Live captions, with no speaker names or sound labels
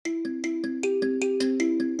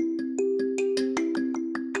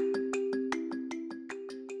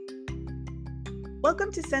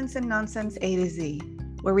Welcome to Sense and Nonsense A to Z,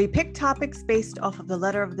 where we pick topics based off of the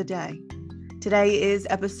letter of the day. Today is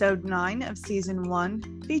episode 9 of season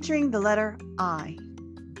 1, featuring the letter I.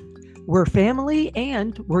 We're family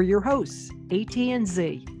and we're your hosts, AT and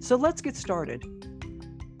Z. So let's get started.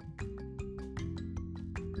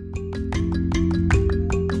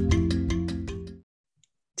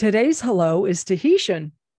 Today's hello is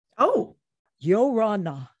Tahitian. Oh,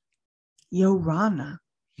 Yorana. Yorana.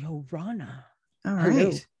 Yorana. All Hello.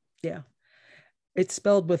 right. Yeah. It's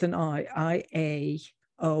spelled with an I, I-A-O-R-A-N-A,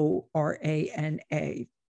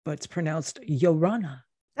 but it's pronounced Yorana.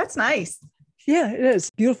 That's nice. Yeah, it is.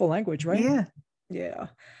 Beautiful language, right? Yeah. Yeah.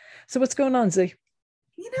 So what's going on, Z?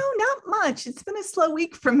 Not much. It's been a slow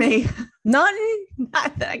week for me. Nothing.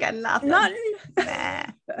 Nothing. I got nothing. Nothing. Nah.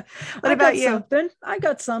 What about you? I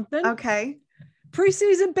got something. Okay.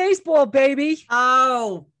 Preseason baseball, baby.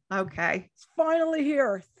 Oh, okay. It's finally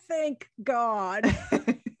here. Thank God.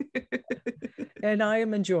 And I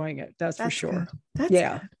am enjoying it. That's for sure. Good. That's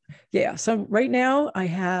yeah. good. Yeah. So right now I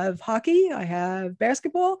have hockey, I have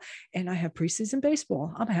basketball, and I have preseason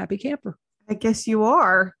baseball. I'm a happy camper. I guess you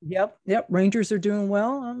are. Yep. Rangers are doing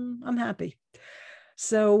well. I'm happy.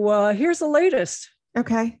 So here's the latest.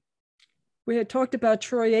 Okay. We had talked about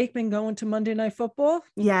Troy Aikman going to Monday Night Football.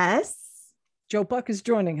 Yes. Joe Buck is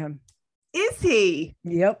joining him. Is he?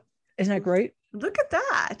 Yep. Isn't that great? Look at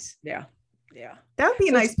that. Yeah. That would be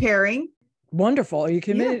a nice pairing. Wonderful. Are you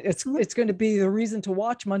committed? Yeah. It's going to be the reason to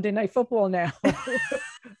watch Monday Night Football now.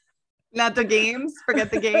 Not the games. Forget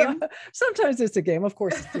the game. Sometimes it's a game. Of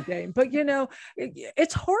course it's a game. But,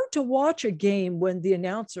 it's hard to watch a game when the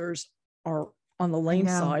announcers are on the lame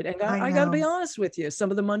side. And I got to be honest with you.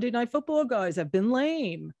 Some of the Monday Night Football guys have been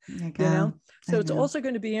lame, So it's also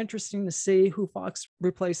going to be interesting to see who Fox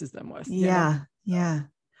replaces them with. Yeah.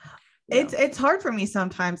 It's hard for me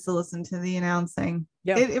sometimes to listen to the announcing.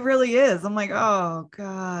 Yeah. It really is. I'm like, oh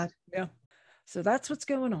God. Yeah. So that's what's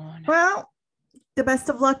going on. Well, the best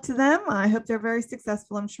of luck to them. I hope they're very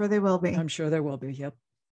successful. I'm sure they will be. I'm sure there will be. Yep.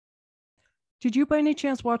 Did you by any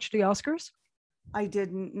chance watch the Oscars? I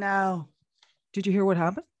didn't know. Did you hear what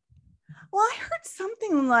happened? Well, I heard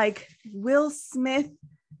something like Will Smith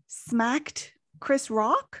smacked Chris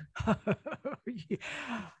Rock.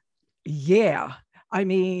 Yeah. I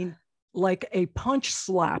mean, like a punch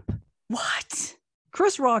slap. What?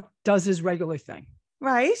 Chris Rock does his regular thing.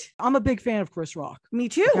 Right. I'm a big fan of Chris Rock. Me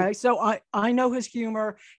too. Okay. So I know his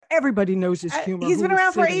humor. Everybody knows his humor. He's been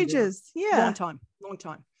around for ages. There. Yeah. Long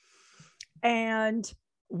time. And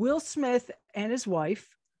Will Smith and his wife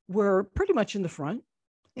were pretty much in the front.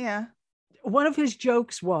 Yeah. One One of his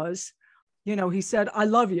jokes was, he said, "I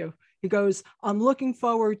love you." He goes, "I'm looking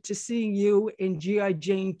forward to seeing you in G.I.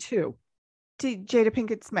 Jane 2. To Jada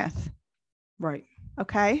Pinkett Smith. Right.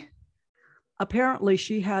 Okay. Apparently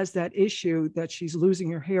she has that issue that she's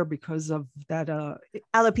losing her hair because of that.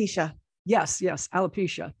 Alopecia. Yes,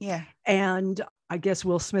 alopecia. Yeah. And I guess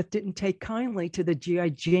Will Smith didn't take kindly to the G.I.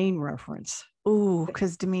 Jane reference. Ooh,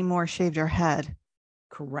 because Demi Moore shaved her head.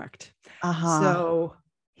 Correct. Uh-huh. So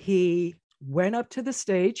he went up to the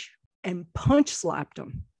stage and punch slapped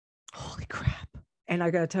him. Holy crap. And I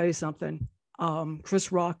got to tell you something.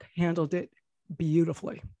 Chris Rock handled it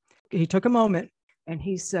beautifully. He took a moment and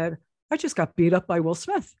he said, "I just got beat up by Will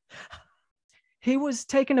Smith." He was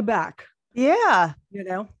taken aback. Yeah.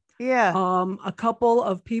 Yeah. A couple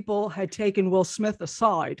of people had taken Will Smith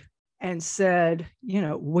aside and said,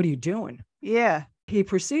 "What are you doing?" Yeah. He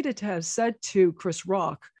proceeded to have said to Chris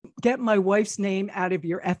Rock, "Get my wife's name out of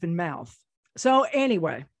your effing mouth." So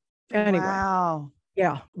anyway. Wow.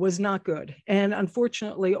 Yeah, was not good. And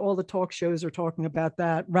unfortunately, all the talk shows are talking about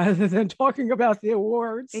that rather than talking about the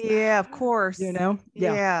awards. Yeah, of course.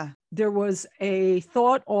 Yeah. There was a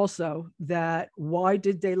thought also that why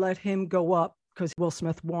did they let him go up? Because Will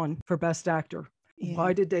Smith won for Best Actor. Yeah.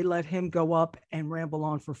 Why did they let him go up and ramble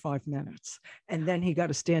on for 5 minutes? And then he got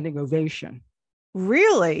a standing ovation.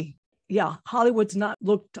 Really? Yeah. Hollywood's not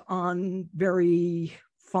looked on very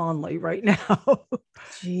fondly right now.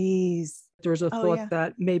 Jeez. There's a thought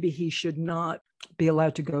that maybe he should not be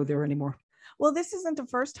allowed to go there anymore. Well, this isn't the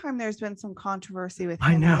first time there's been some controversy with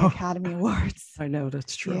him in the Academy Awards. I know,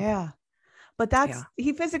 that's true. Yeah. But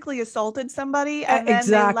he physically assaulted somebody and then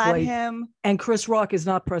they let him. And Chris Rock is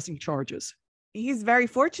not pressing charges. He's very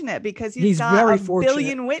fortunate because he's got a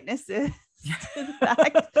billion witnesses to the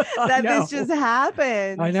fact that this just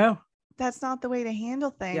happened. I know. That's not the way to handle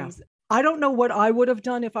things. Yeah. I don't know what I would have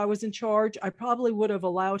done if I was in charge. I probably would have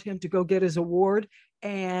allowed him to go get his award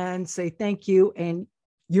and say thank you and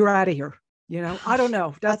you're out of here. I don't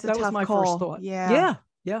know. That was my first thought. Yeah.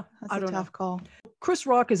 That's a tough call. Chris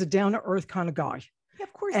Rock is a down-to-earth kind of guy. Yeah,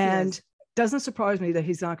 of course And he is. Doesn't surprise me that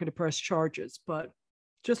he's not going to press charges, but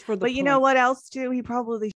just for the But you know what else too? He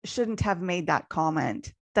probably shouldn't have made that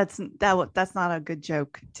comment. That's not a good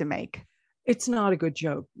joke to make. It's not a good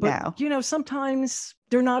joke. But No. sometimes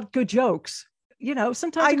they're not good jokes.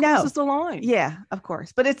 Sometimes I it know. crosses the line. Yeah, of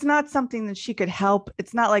course. But it's not something that she could help.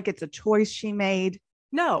 It's not like it's a choice she made.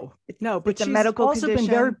 No, but it's she's a medical also condition.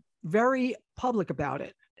 been very, very public about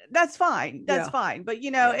it. That's fine. That's fine. But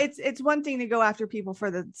it's one thing to go after people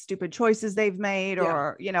for the stupid choices they've made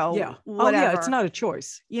or whatever. Oh yeah, it's not a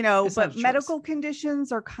choice. But medical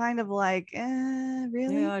conditions are kind of like,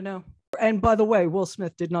 really? Yeah, I know. And by the way, Will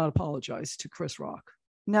Smith did not apologize to Chris Rock.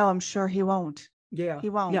 No, I'm sure he won't. Yeah. He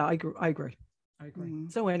won't. Yeah, I agree.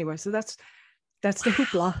 So anyway, so that's the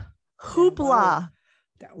hoopla. Hoopla.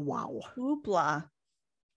 Wow. Hoopla.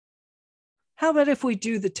 How about if we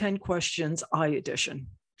do the 10 questions I edition?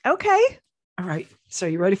 Okay. All right. So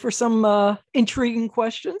you ready for some intriguing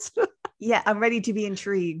questions? Yeah, I'm ready to be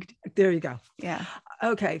intrigued. There you go. Yeah.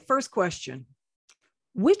 Okay. First question.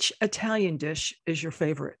 Which Italian dish is your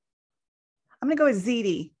favorite? I'm going to go with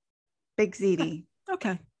ziti. Big ziti.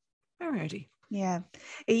 Okay. All righty. Yeah.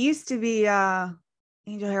 It used to be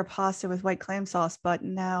angel hair pasta with white clam sauce, but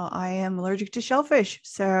now I am allergic to shellfish.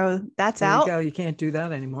 So that's out. There you go. You can't do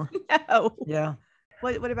that anymore. No. Yeah.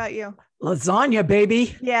 What about you? Lasagna,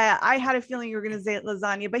 baby. Yeah, I had a feeling you were going to say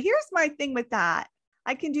lasagna, but here's my thing with that.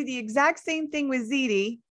 I can do the exact same thing with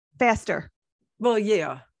ziti faster. Well,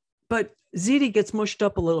 yeah, but ziti gets mushed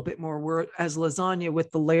up a little bit more, whereas lasagna with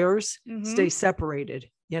the layers stay separated,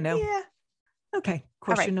 Yeah. Okay.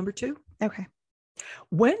 Question number 2. Okay.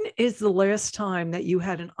 When is the last time that you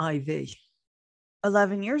had an IV?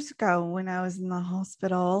 11 years ago when I was in the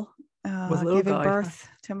hospital giving birth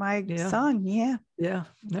to my son. Yeah. Yeah.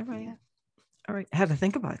 All right. Yeah. All right. Had to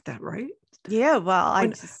think about that, right? Yeah.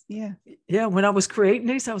 Well, Yeah. When I was creating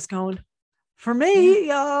these, I was going, for me,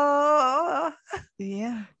 yeah.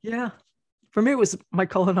 Yeah. For me, it was my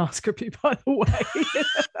colonoscopy, by the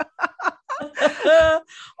way.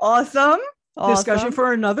 Awesome. Discussion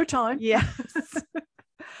for another time. Yes.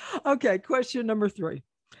 Okay. Question number 3.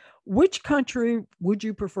 Which country would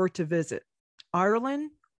you prefer to visit?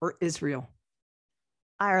 Ireland or Israel?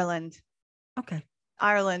 Ireland. Okay.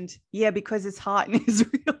 Ireland. Yeah, because it's hot in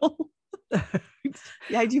Israel.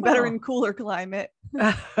 Yeah, I do better in cooler climate.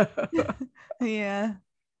 Yeah.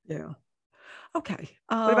 Yeah. Okay.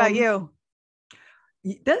 What about you?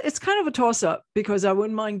 It's kind of a toss-up because I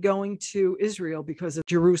wouldn't mind going to Israel because of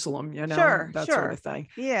Jerusalem, that sort of thing.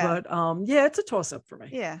 Yeah. But it's a toss-up for me.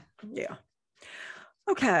 Yeah. Yeah.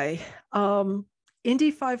 Okay. Indy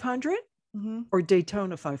 500 or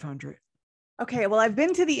Daytona 500? Okay. Well, I've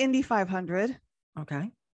been to the Indy 500.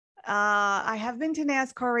 Okay. I have been to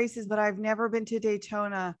NASCAR races, but I've never been to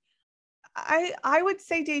Daytona. I would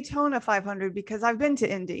say Daytona 500 because I've been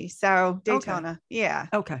to Indy. So Daytona. Okay. Yeah.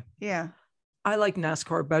 Okay. Yeah. I like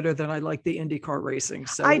NASCAR better than I like the IndyCar racing.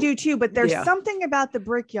 So I do too, but there's something about the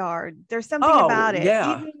Brickyard. There's something about it.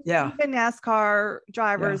 Even NASCAR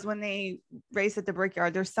drivers, when they race at the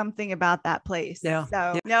Brickyard, there's something about that place. Yeah.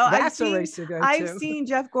 So no, that's a race to go to. I've seen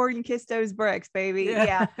Jeff Gordon kiss those bricks, baby.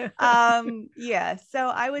 Yeah. Yeah. So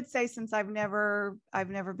I would say since I've never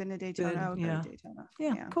been to Daytona, I would go to Daytona.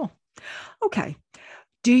 Yeah. Cool. Okay.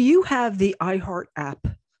 Do you have the iHeart app?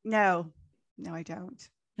 No, I don't.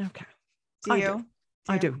 Okay. Do you?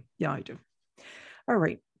 I do. Yeah, I do. All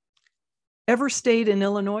right. Ever stayed in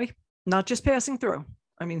Illinois? Not just passing through.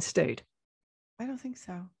 I mean, stayed. I don't think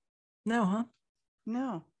so. No, huh?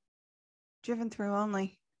 No. Driven through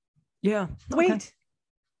only. Yeah. Wait.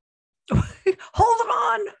 Hold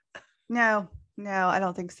on. No, I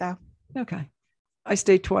don't think so. Okay. I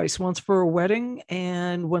stayed twice, once for a wedding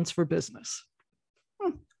and once for business.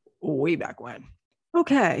 Way back when.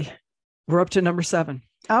 Okay. We're up to number 7.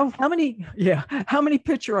 Oh, how many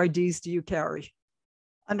picture IDs do you carry?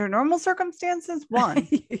 Under normal circumstances, 1.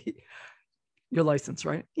 Your license,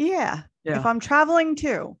 right? Yeah. If I'm traveling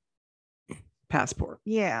too. Passport.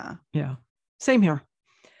 Yeah. Yeah. Same here.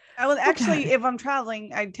 Actually, if I'm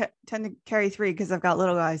traveling, I tend to carry 3 because I've got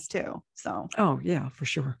little guys too. So. Oh yeah, for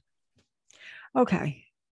sure. Okay.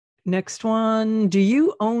 Next one. Do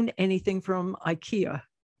you own anything from IKEA?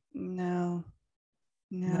 No.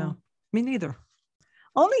 Me neither.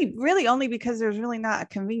 Only because there's really not a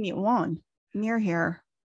convenient one near here.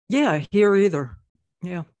 Yeah, here either.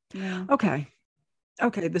 Yeah. Okay.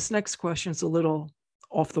 This next question is a little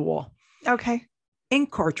off the wall. Okay.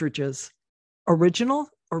 Ink cartridges, original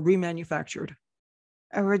or remanufactured?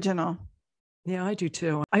 Original. Yeah, I do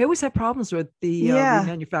too. I always have problems with the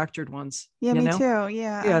remanufactured ones. Yeah, me too.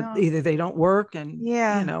 Yeah. Yeah, either they don't work and,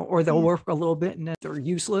 or they'll work a little bit and then they're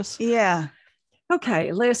useless. Yeah.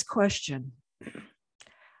 Okay, last question.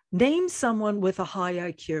 Name someone with a high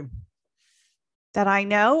IQ. That I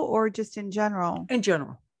know, or just in general? In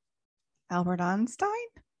general. Albert Einstein?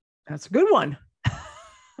 That's a good one.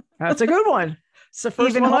 That's a good one. It's the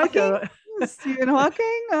first Stephen one Hawking? I go. Stephen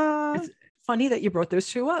Hawking? It's funny that you brought those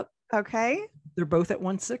two up. Okay. They're both at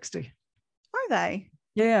 160. Are they?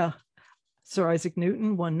 Yeah. Sir Isaac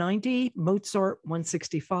Newton, 190. Mozart,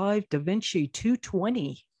 165. Da Vinci,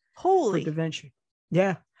 220. Holy. For Da Vinci.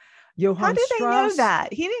 Yeah. Johann How did Strauss, they know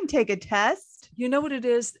that? He didn't take a test. You know what it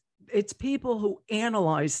is? It's people who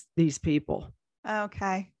analyze these people.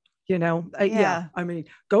 Okay. Yeah. I mean,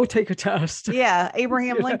 go take a test. Yeah.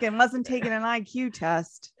 Abraham Lincoln wasn't taking an IQ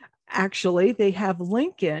test. Actually, they have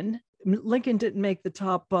Lincoln. Lincoln didn't make the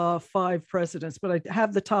top 5 presidents, but I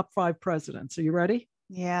have the top 5 presidents. Are you ready?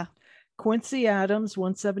 Yeah. Quincy Adams,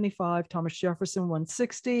 175. Thomas Jefferson,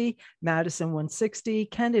 160. Madison, 160.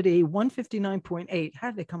 Kennedy, 159.8.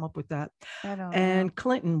 How did they come up with that? I don't know.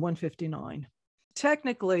 Clinton, 159.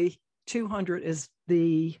 Technically, 200 is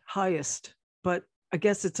the highest, but I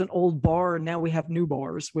guess it's an old bar, and now we have new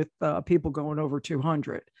bars with people going over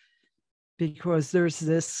 200. Because there's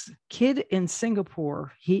this kid in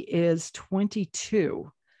Singapore. He is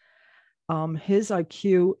 22. His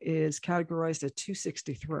IQ is categorized at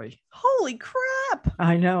 263. Holy crap.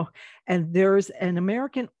 I know. And there's an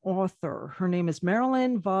American author. Her name is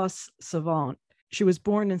Marilyn Vos Savant. She was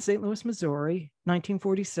born in St. Louis, Missouri,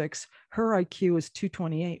 1946. Her IQ is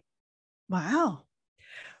 228. Wow.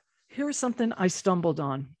 Here's something I stumbled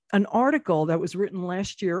on. An article that was written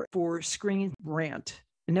last year for Screen Rant.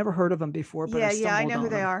 I never heard of them before, but I know who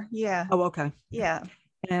they are. Yeah. Oh, okay. Yeah.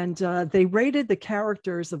 And they rated the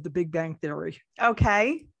characters of the Big Bang Theory.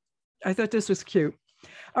 Okay. I thought this was cute.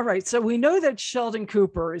 All right. So we know that Sheldon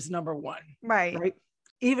Cooper is number 1. Right.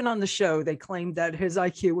 Even on the show, they claimed that his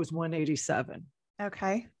IQ was 187.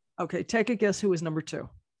 Okay. Okay. Take a guess who was number 2.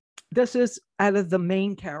 This is out of the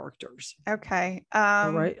main characters. Okay.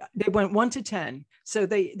 All right. They went 1 to 10. So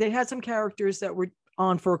they had some characters that were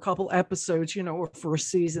on for a couple episodes, or for a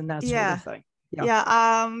season, that sort of thing. Yeah.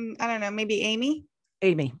 I don't know. Maybe Amy.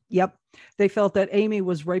 Yep. They felt that Amy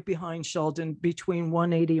was right behind Sheldon between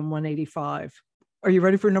 180 and 185. Are you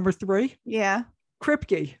ready for number 3? Yeah.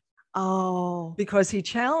 Kripke. Oh. Because he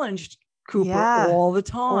challenged Cooper all the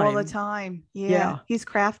time. All the time. Yeah. He's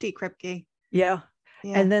crafty, Kripke. Yeah.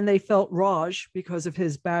 And then they felt Raj because of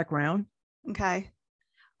his background. Okay.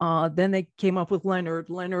 Then they came up with Leonard.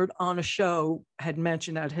 Leonard on a show had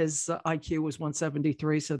mentioned that his IQ was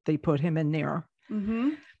 173, so they put him in there. Mm-hmm.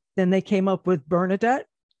 Then they came up with Bernadette.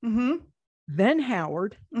 Mm-hmm. Then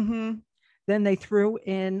Howard. Mm-hmm. Then they threw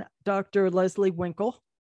in Dr. Leslie Winkle.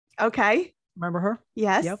 Okay. Remember her?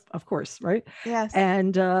 Yes. Yep, of course, right? Yes.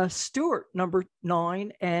 And Stuart, number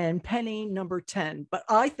 9, and Penny, number 10. But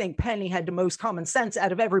I think Penny had the most common sense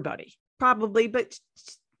out of everybody. Probably, but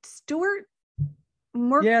Stuart...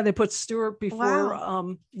 Yeah, they put Stuart before.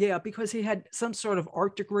 Wow. Because he had some sort of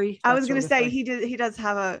art degree. I was going to say he does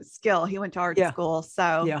have a skill. He went to art school,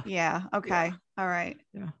 so yeah. Okay, all right.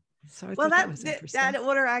 Yeah. So that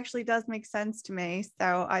order actually does make sense to me.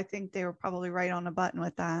 So I think they were probably right on the button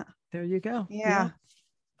with that. There you go. Yeah.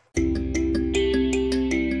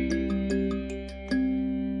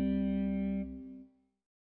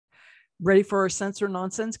 Ready for our sense or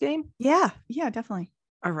nonsense game? Yeah, definitely.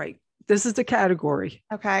 All right. This is the category.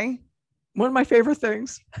 Okay. One of my favorite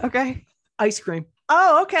things. Okay. Ice cream.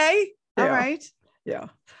 Oh, okay. Yeah. All right. Yeah.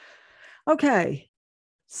 Okay.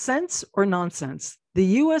 Sense or nonsense? The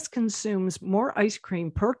U.S. consumes more ice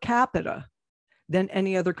cream per capita than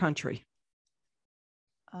any other country.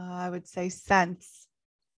 I would say sense.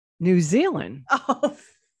 New Zealand. Oh.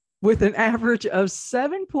 With an average of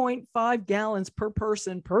 7.5 gallons per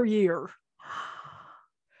person per year.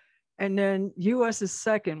 And then U.S. is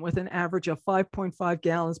second with an average of 5.5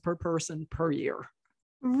 gallons per person per year.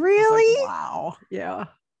 Really? Wow. Yeah.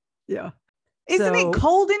 Yeah. Isn't it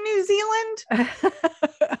cold in New Zealand?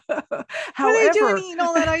 However, what are they doing eating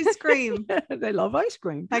all that ice cream? They love ice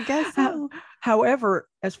cream. I guess so. However,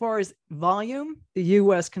 as far as volume, the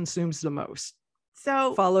U.S. consumes the most.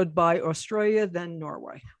 So followed by Australia, then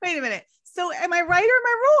Norway. Wait a minute. So am I right or am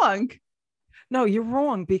I wrong? No, you're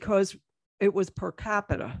wrong because it was per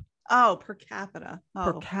capita. Oh, per capita.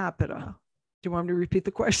 Per capita. Oh. Do you want me to repeat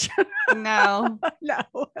the question? No. No.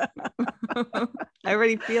 I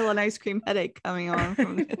already feel an ice cream headache coming on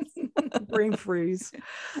from this. Brain freeze.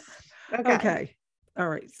 Okay. All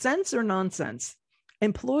right. Sense or nonsense?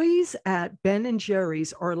 Employees at Ben and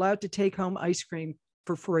Jerry's are allowed to take home ice cream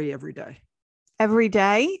for free every day. Every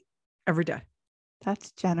day? Every day.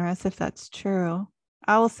 That's generous if that's true.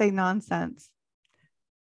 I will say nonsense.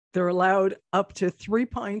 They're allowed up to 3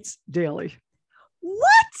 pints daily.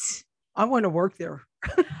 What? I want to work there.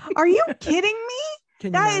 Are you kidding me?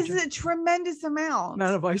 That is imagine? a tremendous amount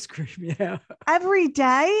Of ice cream. Yeah. every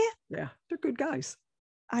day. Yeah. They're good guys.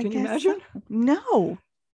 I Can you guess imagine? so. No,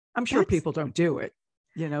 I'm sure people don't do it,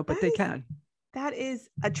 but they can. That is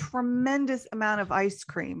a tremendous amount of ice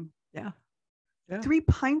cream. Yeah. 3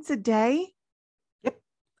 pints a day? Yep.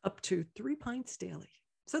 Up to 3 pints daily.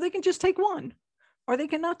 So they can just take one. Or they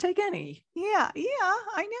cannot take any. Yeah,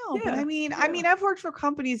 I know. Yeah, but I mean, I've worked for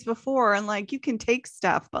companies before and like you can take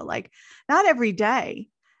stuff, but like not every day.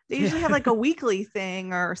 They usually have like a weekly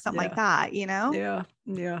thing or something like that, Yeah.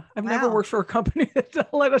 I've never worked for a company that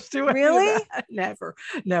let us do it. Really? Never.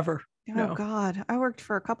 Oh No. God. I worked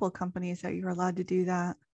for a couple of companies that you were allowed to do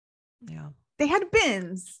that. Yeah. They had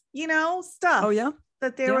bins, stuff. Oh, yeah.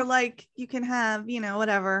 That they were like, you can have,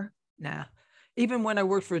 whatever. Nah. Even when I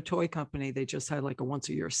worked for a toy company, they just had like a once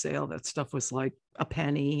a year sale. That stuff was like a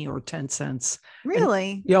penny or 10 cents.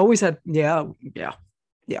 Really? And you always had, yeah.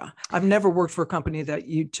 I've never worked for a company that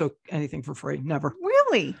you took anything for free. Never.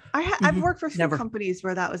 Really? I've worked for some companies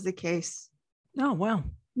where that was the case. Oh, wow.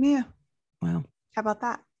 Yeah. Well, how about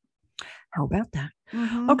that?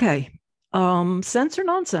 Mm-hmm. Okay. Sense or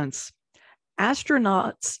nonsense?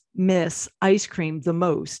 Astronauts miss ice cream the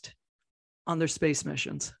most on their space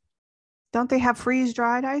missions. Don't they have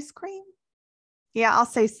freeze-dried ice cream? Yeah, I'll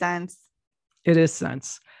say sense. It is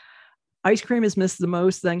sense. Ice cream is missed the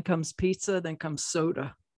most, then comes pizza, then comes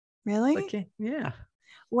soda. Really? Like, yeah.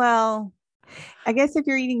 Well, I guess if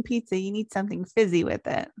you're eating pizza, you need something fizzy with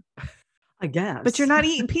it. I guess. But you're not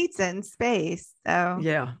eating pizza in space, so.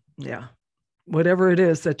 Yeah. Whatever it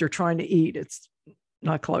is that you're trying to eat, it's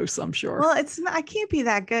not close, I'm sure. Well, it's not, I can't be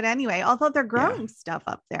that good anyway, although they're growing stuff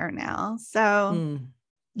up there now. So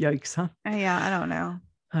yikes, huh? Yeah, I don't know.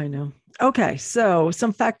 I know. Okay, so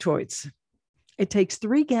some factoids. It takes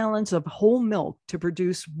 3 gallons of whole milk to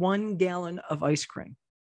produce 1 gallon of ice cream.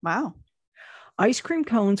 Wow. Ice cream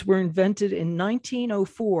cones were invented in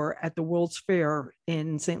 1904 at the World's Fair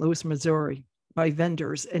in St. Louis, Missouri by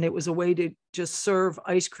vendors, and it was a way to just serve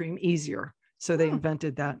ice cream easier. So they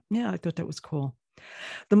invented that. Yeah, I thought that was cool.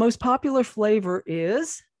 The most popular flavor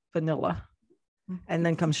is vanilla, and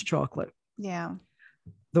then comes chocolate. Yeah.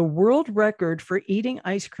 The world record for eating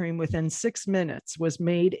ice cream within 6 minutes was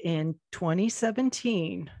made in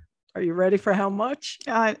 2017. Are you ready for how much?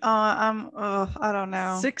 I don't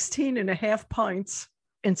know. 16 and a half pints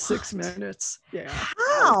in 6 minutes. Yeah.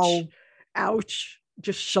 How? Ouch.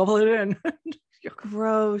 Just shovel it in.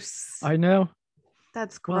 Gross. I know.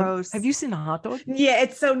 That's gross. Have you seen a hot dog? Yeah,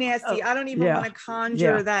 it's so nasty. I don't even want to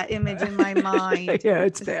conjure that image in my mind. Yeah,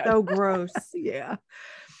 it's bad. So gross. Yeah.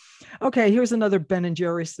 Okay, here's another Ben and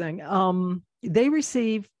Jerry's thing. They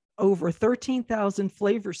receive over 13,000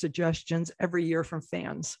 flavor suggestions every year from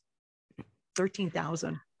fans.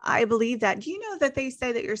 13,000. I believe that. Do you know that they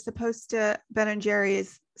say that you're supposed to, Ben and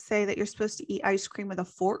Jerry's say that you're supposed to eat ice cream with a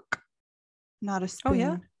fork, not a spoon? Oh,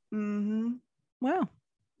 yeah? Mm-hmm. Wow.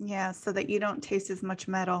 Yeah, so that you don't taste as much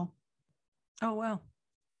metal. Oh, wow.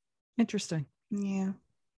 Interesting. Yeah.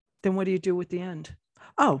 Then what do you do at the end?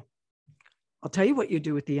 Oh, I'll tell you what you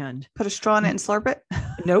do at the end. Put a straw in it and slurp it?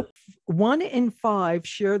 Nope. 1 in 5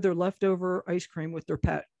 share their leftover ice cream with their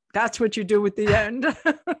pet. That's what you do at the end.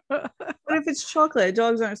 What if it's chocolate?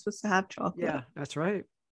 Dogs aren't supposed to have chocolate. Yeah, that's right.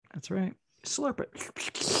 Slurp it.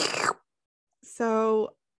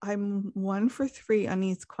 So I'm 1 for 3 on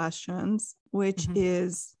these questions, which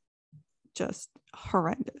is just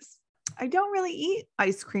horrendous. I don't really eat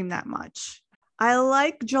ice cream that much. I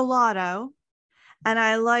like gelato, and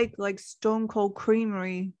I like Stone Cold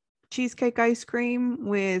Creamery cheesecake ice cream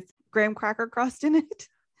with graham cracker crust in it.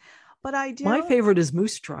 But I do. My favorite is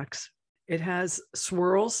Moose Trucks. It has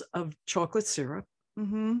swirls of chocolate syrup,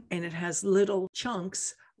 and it has little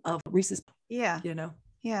chunks of Reese's. Yeah.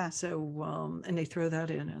 Yeah. So, and they throw that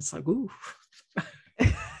in. And it's like, ooh,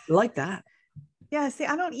 like that. Yeah. See,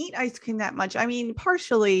 I don't eat ice cream that much. I mean,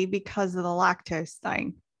 partially because of the lactose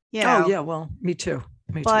thing. Oh, yeah. Well, me too.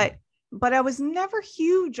 But I was never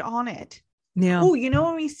huge on it. Yeah. Oh,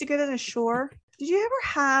 when we used to go to the shore, did you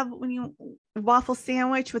ever have waffle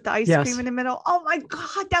sandwich with the ice cream in the middle? Oh my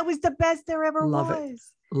God, that was the best there ever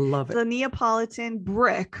was. Love it. The Neapolitan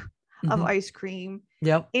brick of ice cream.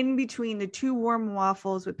 Yep. In between the 2 warm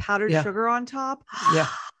waffles with powdered sugar on top. Yeah.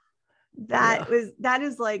 That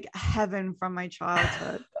is like heaven from my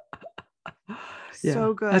childhood.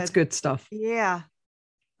 So good. That's good stuff. Yeah.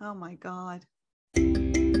 Oh my God. You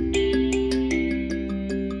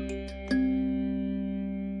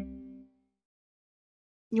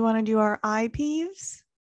want to do our eye peeves?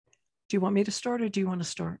 Do you want me to start or do you want to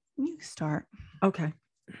start? You start. Okay.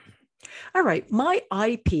 All right. My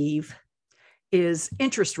eye peeve is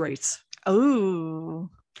interest rates. Oh,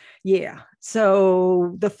 yeah.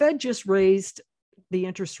 So the Fed just raised the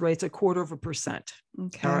interest rates 0.25%.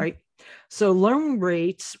 okay. All right. So loan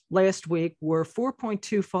rates last week were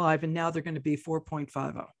 4.25 and now they're going to be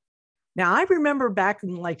 4.50. Now I remember back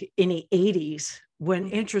in the 80s when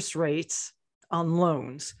interest rates on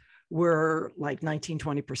loans were like 19,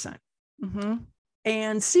 20%. Mm-hmm.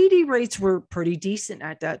 And CD rates were pretty decent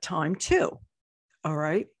at that time too. All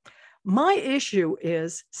right. My issue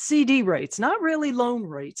is CD rates, not really loan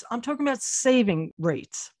rates. I'm talking about saving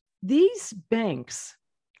rates. These banks,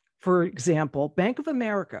 for example, Bank of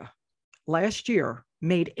America last year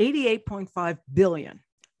made 88.5 billion.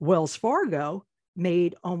 Wells Fargo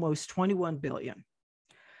made almost 21 billion.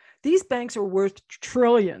 These banks are worth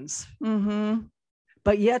trillions,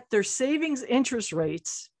 but yet their savings interest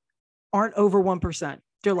rates aren't over 1%.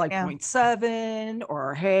 They're like 0.7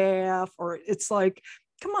 or half, or it's like,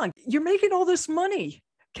 come on, you're making all this money.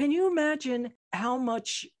 Can you imagine how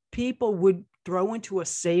much people would throw into a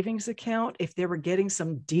savings account if they were getting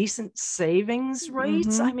some decent savings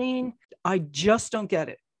rates? I mean, I just don't get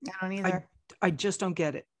it. I don't either. I just don't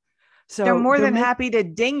get it. So they're more than happy to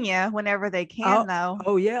ding you whenever they can, though.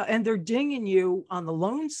 Oh, yeah. And they're dinging you on the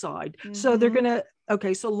loan side. So they're going to,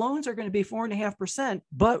 okay, so loans are going to be 4.5%,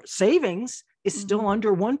 but savings is still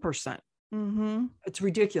under 1%. It's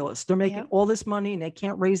ridiculous. They're making all this money and they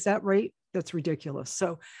can't raise that rate. That's ridiculous.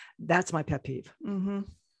 So that's my pet peeve.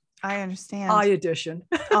 I understand. Eye addition.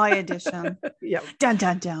 Eye addition. Yeah. Dun,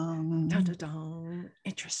 dun, dun. Dun, dun, dun.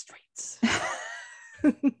 Interest rates.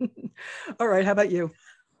 All right. How about you?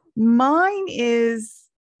 Mine is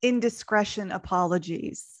indiscretion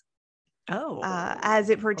apologies. Oh. As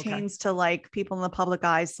it pertains to like people in the public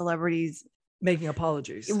eye, celebrities making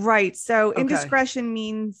apologies. Right. So indiscretion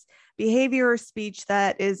means behavior or speech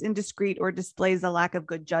that is indiscreet or displays a lack of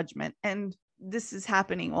good judgment. And this is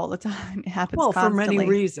happening all the time. It happens constantly. For many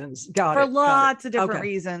reasons. For lots of different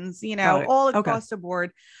reasons, you know, all across the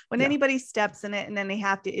board. When anybody steps in it and then they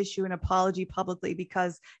have to issue an apology publicly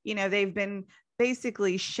because, you know, they've been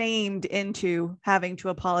basically shamed into having to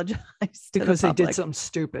apologize because they did something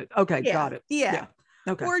stupid. Okay. Got it. Yeah.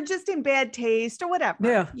 Okay. Or just in bad taste or whatever.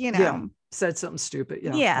 Yeah. You know, said something stupid.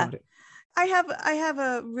 Yeah. Yeah. Got it. I have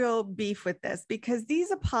a real beef with this because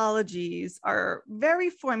these apologies are very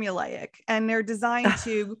formulaic and they're designed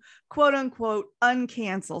to quote unquote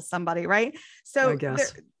uncancel somebody, right? So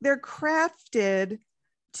they're crafted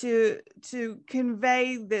to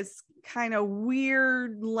convey this kind of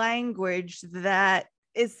weird language that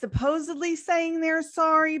is supposedly saying they're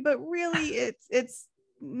sorry, but really it's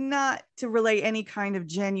not to relay any kind of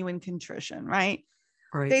genuine contrition, right?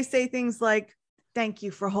 Right. They say things like, "Thank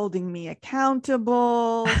you for holding me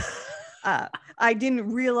accountable. I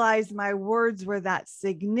didn't realize my words were that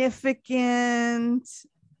significant.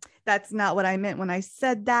 That's not what I meant when I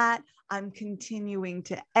said that. I'm continuing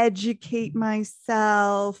to educate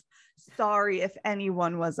myself. Sorry if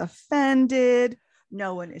anyone was offended.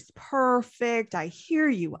 No one is perfect. I hear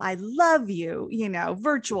you. I love you. You know,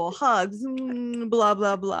 virtual hugs, blah,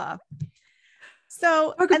 blah, blah."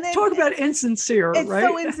 So talk about insincere, it's right?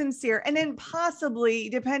 so insincere. And then possibly,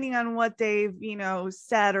 depending on what they've, you know,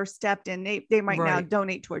 said or stepped in, they might now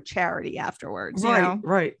donate to a charity afterwards.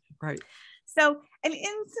 Right. So an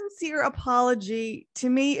insincere apology to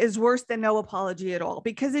me is worse than no apology at all,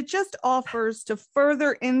 because it just offers to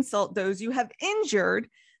further insult those you have injured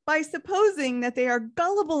by supposing that they are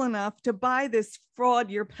gullible enough to buy this fraud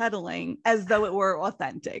you're peddling as though it were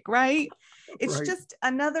authentic, right? It's just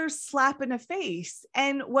another slap in the face.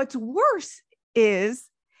 And what's worse is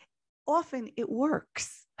often it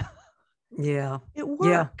works. Yeah. It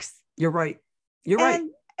works. Yeah. You're right. Right.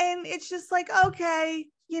 And it's just like, okay,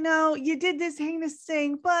 you know, you did this heinous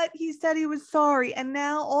thing, but he said he was sorry. And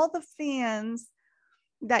now all the fans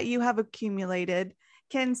that you have accumulated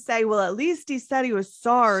can say, well, at least he said he was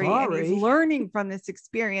sorry. And he's learning from this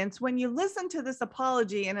experience. When you listen to this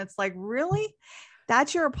apology and it's like, really?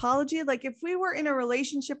 That's your apology? Like, if we were in a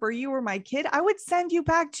relationship or you were my kid, I would send you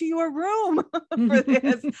back to your room for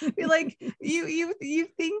this. Be like, you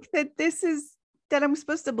think that this is, that I'm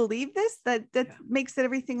supposed to believe this, that makes it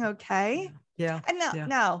everything okay? Yeah. And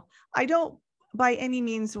no, I don't by any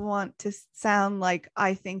means want to sound like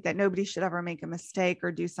I think that nobody should ever make a mistake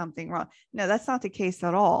or do something wrong. No, that's not the case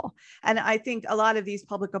at all. And I think a lot of these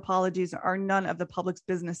public apologies are none of the public's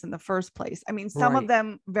business in the first place. I mean, some of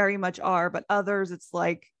them very much are, but others, it's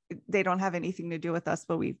like they don't have anything to do with us,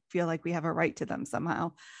 but we feel like we have a right to them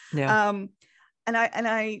somehow. Yeah. And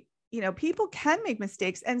I, people can make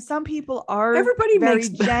mistakes, and some people are everybody very makes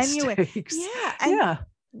genuine. Mistakes. Yeah. And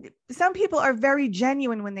some people are very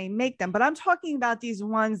genuine when they make them, but I'm talking about these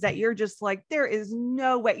ones that you're just like, there is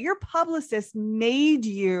no way your publicist made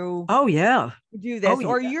you do this,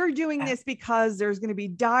 or you're doing this because there's going to be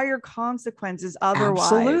dire consequences otherwise.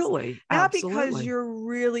 Absolutely. Not because you're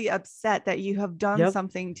really upset that you have done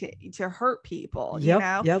something to hurt people,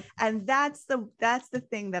 and that's the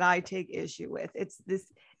thing that I take issue with. It's this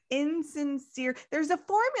insincere. There's a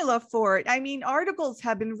formula for it. I mean, articles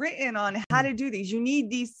have been written on how to do these. You need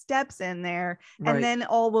these steps in there, and then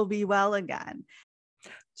all will be well again.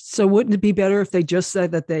 So wouldn't it be better if they just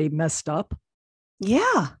said that they messed up?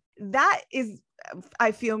 Yeah, that is,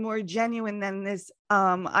 I feel, more genuine than this.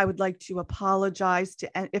 I would like to apologize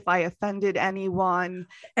if I offended anyone.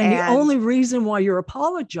 And the only reason why you're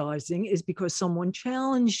apologizing is because someone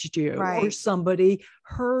challenged you or somebody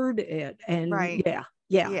heard it. And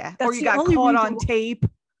yeah. Or you got caught on tape.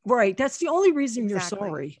 Right. That's the only reason you're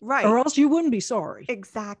sorry. Right. Or else you wouldn't be sorry.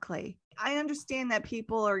 Exactly. I understand that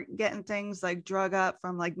people are getting things like drug up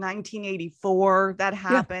from like 1984 that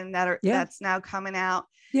happened that's now coming out.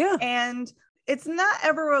 Yeah. And it's not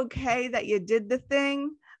ever okay that you did the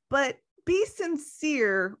thing, but be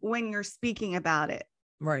sincere when you're speaking about it.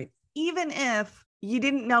 Right. Even if you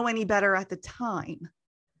didn't know any better at the time,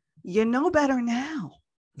 you know better now.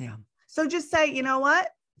 Yeah. So just say, you know what?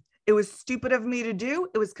 It was stupid of me to do.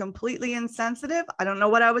 It was completely insensitive. I don't know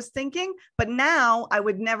what I was thinking, but now I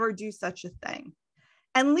would never do such a thing.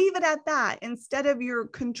 And leave it at that instead of your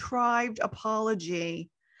contrived apology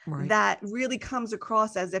that really comes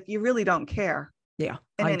across as if you really don't care. Yeah.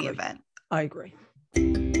 In any event. I agree.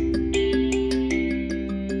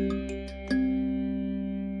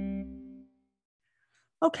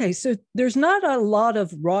 Okay, so there's not a lot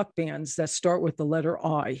of rock bands that start with the letter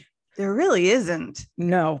I. There really isn't.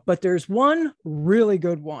 No, but there's one really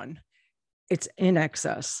good one. It's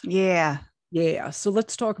INXS. Yeah. Yeah. So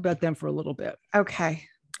let's talk about them for a little bit. Okay.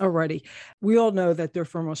 Alrighty. We all know that they're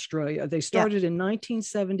from Australia. They started in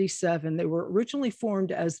 1977. They were originally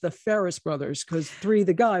formed as the Ferris Brothers because three of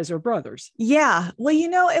the guys are brothers. Yeah. Well,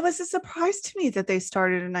 it was a surprise to me that they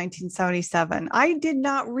started in 1977. I did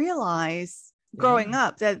not realize growing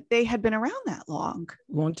up that they had been around that long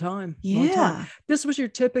time. Yeah. Long time. This was your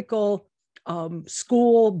typical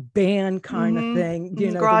school band kind of thing,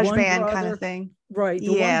 garage band kind of thing. Right.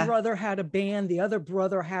 The one brother had a band, the other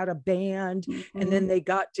brother had a band, and then they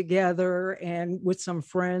got together and with some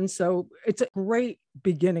friends. So it's a great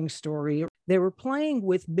beginning story. They were playing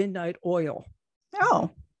with Midnight Oil. Oh.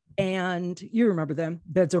 And you remember them.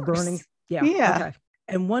 Beds Are Burning. Yeah. Okay.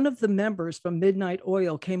 And one of the members from Midnight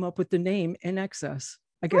Oil came up with the name INXS.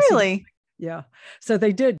 I guess. Really? Yeah. So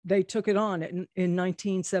they did. They took it on in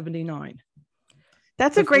 1979.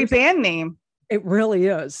 That's a great band name. It really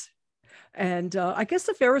is. And I guess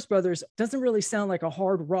the Ferris Brothers doesn't really sound like a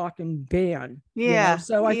hard rocking band. Yeah.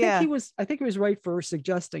 So I think he was right for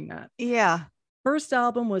suggesting that. Yeah. First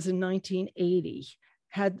album was in 1980.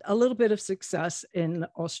 Had a little bit of success in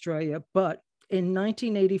Australia, but in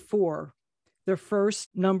 1984, their first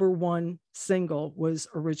number one single was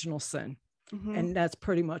Original Sin. And that's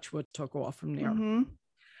pretty much what took off from there.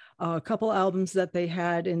 A couple albums that they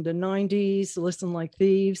had in the 90s, Listen Like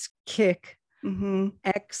Thieves, Kick,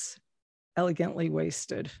 X, Elegantly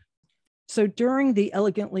Wasted. So during the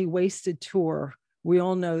Elegantly Wasted tour, we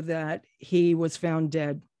all know that he was found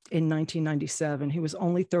dead in 1997. He was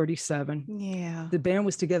only 37. Yeah. The band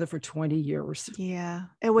was together for 20 years. Yeah.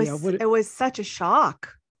 It was such a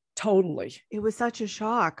shock. Totally. It was such a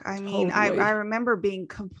shock. I mean, I remember being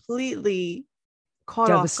completely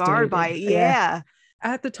caught off guard by it. Yeah.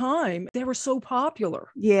 At the time, they were so popular.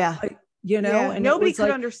 Yeah. And nobody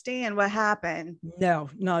could understand what happened. No,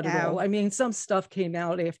 not at all. I mean, some stuff came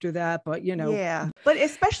out after that, but Yeah. But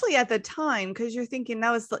especially at the time, because you're thinking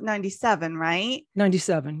that was 97, right?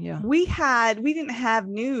 97. Yeah. We didn't have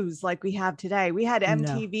news like we have today. We had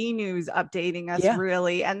MTV News updating us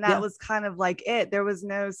really. And that was kind of like it. There was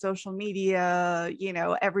no social media,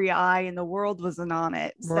 every eye in the world wasn't on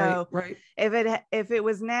it. So if it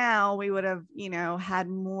was now, we would have, had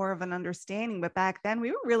more of an understanding. But back then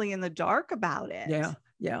we were really in the dark about it.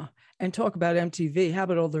 Yeah. And talk about MTV. How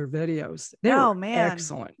about all their videos? They were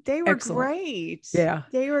excellent. They were great. Yeah.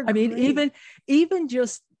 They were I mean, even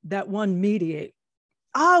just that one Mediate.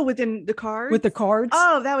 Oh, within the cards? With the cards.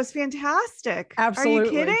 Oh, that was fantastic. Absolutely. Are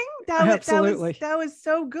you kidding? That was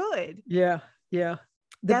so good. Yeah. Yeah.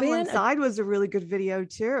 The Devil band Inside was a really good video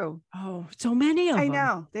too. Oh, so many of them. I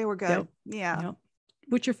know. They were good. Yep. Yeah. Yep.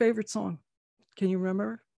 What's your favorite song? Can you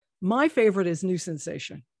remember? My favorite is New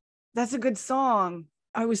Sensation. That's a good song.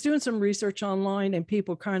 I was doing some research online and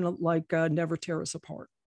people kind of like Never Tear Us Apart.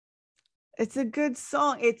 It's a good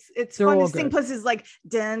song. It's fun to sing. Plus, it's like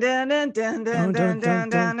dun dun dun dun dun dun dun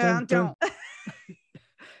dun dun dun.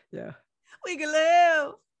 Yeah. We can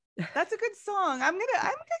live. That's a good song. I'm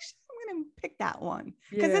gonna pick that one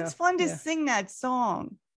because it's fun to sing that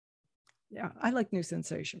song. Yeah, I like New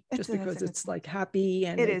Sensation just because it's like happy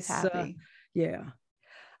and it is happy. Yeah.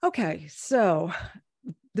 Okay, so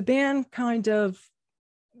the band kind of,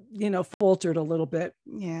 faltered a little bit.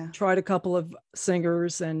 Yeah. Tried a couple of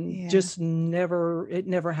singers and just it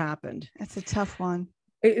never happened. It's a tough one.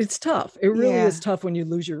 It's tough. It really is tough when you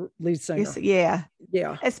lose your lead singer.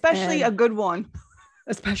 Yeah. Especially a good one.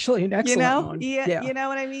 Especially an excellent one. Yeah. You know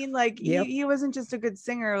what I mean? Like he wasn't just a good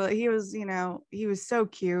singer. He was, he was so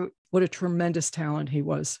cute. What a tremendous talent he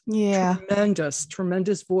was. Yeah.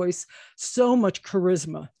 Tremendous voice. So much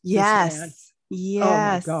charisma. Yes. Oh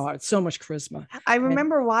my God. So much charisma. I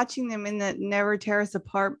remember watching them in the Never Tear Us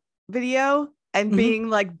Apart video and being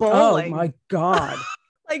like bowling. Oh my God.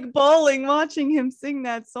 Like bowling, watching him sing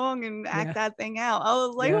that song and act that thing out. I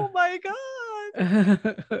was like, oh my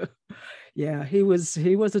God. Yeah, he was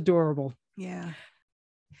adorable. Yeah.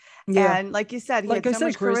 And like you said, he had so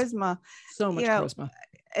much charisma. So much charisma.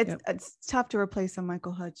 It's tough to replace a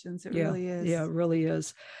Michael Hutchence. It really is. Yeah, it really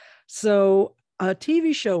is. So a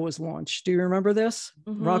TV show was launched. Do you remember this?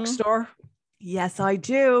 Rockstar? Yes, I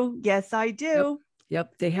do.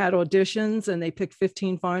 Yep. They had auditions and they picked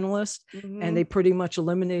 15 finalists and they pretty much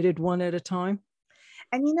eliminated one at a time.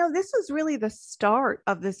 And this was really the start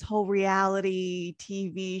of this whole reality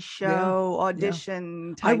TV show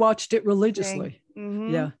audition. I watched it religiously.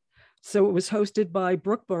 Yeah. So it was hosted by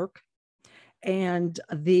Brooke Burke, and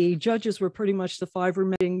the judges were pretty much the 5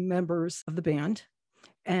 remaining members of the band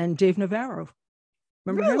and Dave Navarro.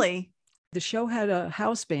 Remember him? The show had a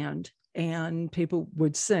house band and people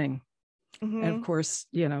would sing. And of course,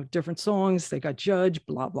 different songs. They got judged,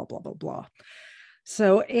 blah, blah, blah, blah, blah.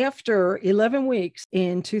 So after 11 weeks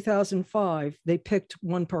in 2005, they picked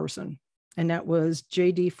one person, and that was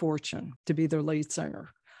J.D. Fortune to be their lead singer.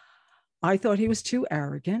 I thought he was too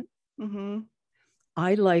arrogant.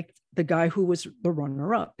 I liked the guy who was the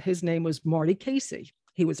runner-up. His name was Marty Casey.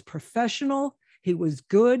 He was professional. He was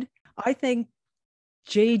good. I think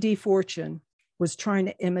J.D. Fortune was trying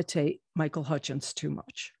to imitate Michael Hutchence too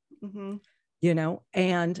much,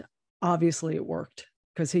 and obviously it worked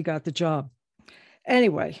because he got the job.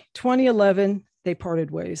 Anyway, 2011, they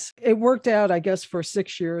parted ways. It worked out, I guess, for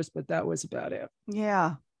 6 years, but that was about it.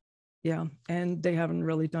 Yeah. Yeah. And they haven't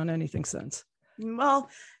really done anything since. Well,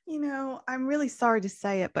 I'm really sorry to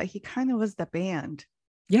say it, but he kind of was the band.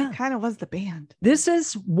 Yeah. He kind of was the band. This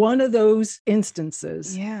is one of those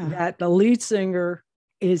instances that the lead singer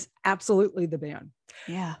is absolutely the band.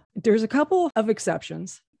 Yeah. There's a couple of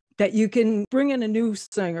exceptions that you can bring in a new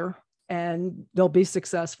singer and they'll be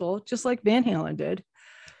successful, just like Van Halen did.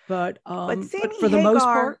 But for the most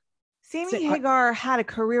part, Sammy Hagar had a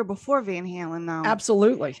career before Van Halen, though.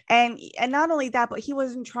 Absolutely. And not only that, but he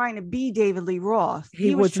wasn't trying to be David Lee Roth.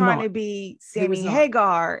 He was trying to be Sammy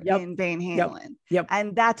Hagar in Van Halen. Yep.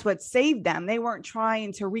 And that's what saved them. They weren't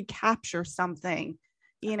trying to recapture something,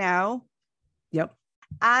 Yep.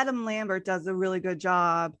 Adam Lambert does a really good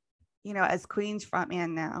job, as Queen's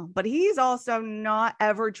frontman now, but he's also not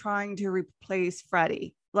ever trying to replace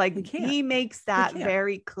Freddie. Like he makes that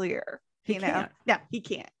very clear. No, he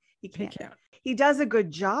can't. He does a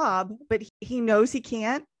good job, but he knows he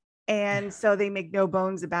can't. And so they make no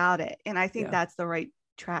bones about it. And I think that's the right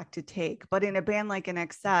track to take. But in a band like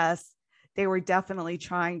INXS, they were definitely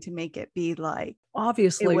trying to make it be like,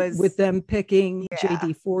 obviously with them picking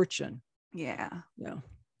J.D. Fortune. Yeah.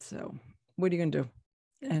 So what are you going to do?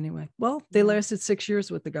 Anyway, well, they lasted 6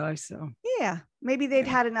 years with the guy. So yeah, maybe they'd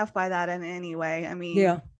had enough by that anyway. I mean,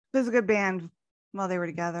 it was a good band while they were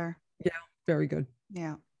together. Yeah. Very good.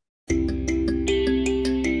 Yeah.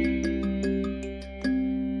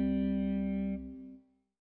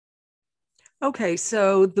 Okay,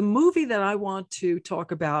 so the movie that I want to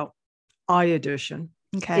talk about, iAudition,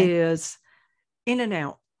 is In and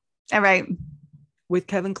Out. All right. With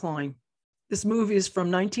Kevin Kline. This movie is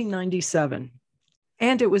from 1997,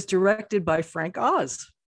 and it was directed by Frank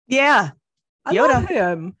Oz. Yeah. I love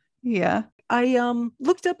him. Yeah. I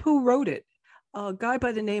looked up who wrote it. A guy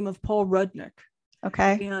by the name of Paul Rudnick.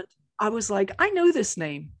 Okay. And I was like, I know this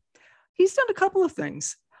name. He's done a couple of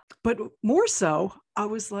things, but more so, I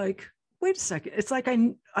was like, wait a second. It's like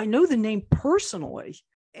I know the name personally,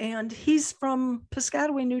 and he's from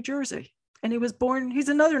Piscataway, New Jersey, and he's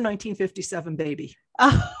another 1957 baby.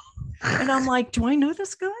 Oh. And I'm like, do I know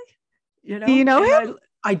this guy? Do you know him?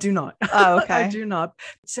 I do not. Oh, okay. I do not.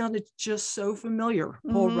 It sounded just so familiar,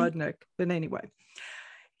 Paul Rudnick. But anyway,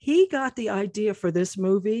 he got the idea for this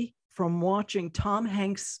movie from watching Tom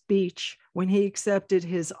Hanks' speech when he accepted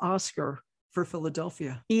his Oscar for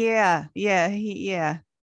Philadelphia. Yeah. I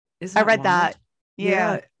read that.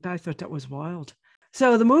 Yeah. I thought that was wild.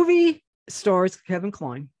 So the movie stars Kevin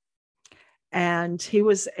Kline, and he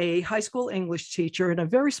was a high school English teacher in a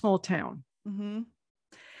very small town. Mm-hmm.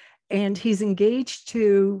 And he's engaged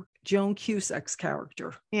to Joan Cusack's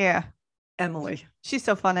character. Yeah. Emily. She's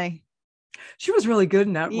so funny. She was really good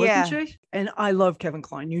in that, wasn't she? And I love Kevin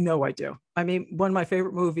Kline. You know I do. I mean, one of my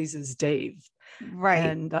favorite movies is Dave. Right.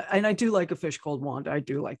 And I do like A Fish Called Wanda. I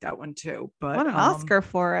do like that one too. But what an Oscar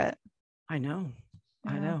for it. I know.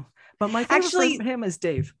 Yeah. I know. But my favorite from him is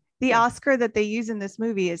Dave. The Oscar that they use in this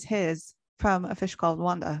movie is his from A Fish Called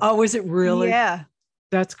Wanda. Oh, is it really? Yeah.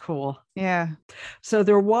 That's cool. Yeah. So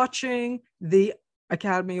they're watching the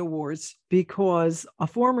Academy Awards because a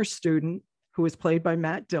former student who was played by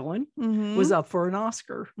Matt Dillon was up for an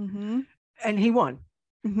Oscar, and he won.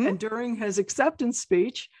 And during his acceptance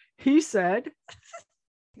speech, he said,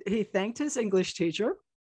 he thanked his English teacher,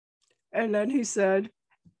 and then he said,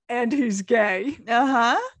 and he's gay.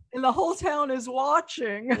 And the whole town is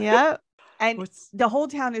watching. Yeah. And the whole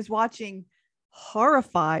town is watching,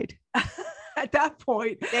 horrified. At that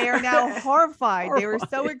point, they are now horrified. They were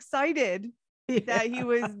so excited that he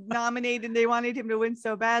was nominated. They wanted him to win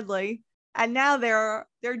so badly. And now they're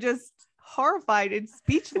just horrified and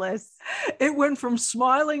speechless. It went from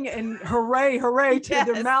smiling and hooray to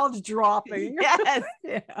their mouths dropping. Yes.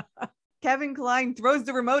 Kevin Kline throws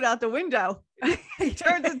the remote out the window. He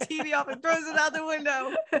turns the TV off and throws it out the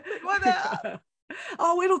window. What the?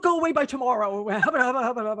 Oh, it'll go away by tomorrow.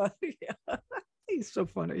 He's so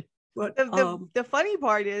funny. But the funny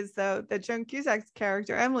part is, though, that Joan Cusack's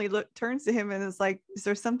character Emily turns to him and is like, "Is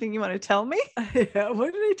there something you want to tell me?" Yeah, what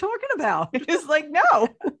are they talking about? He's like, "No,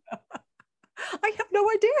 I have no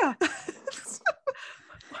idea."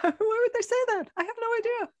 Why would they say that? I have no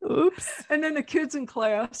idea. Oops. And then the kids in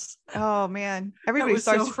class. Oh man, everybody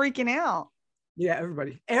starts freaking out. Yeah,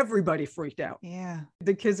 everybody freaked out. Yeah,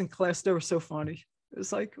 the kids in class, they were so funny. It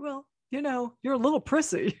was like, well, you're a little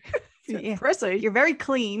prissy. Yeah. Prissy. You're very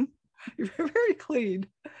clean. You're very clean.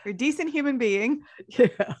 You're a decent human being. Yeah.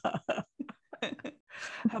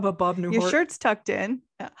 How about Bob Newhart? Your shirt's tucked in.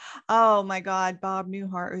 Oh my God, Bob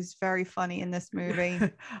Newhart was very funny in this movie.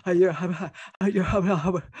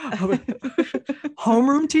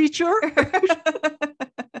 Homeroom teacher.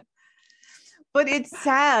 But it's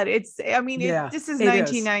sad. This is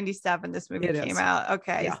 1997. This movie came out.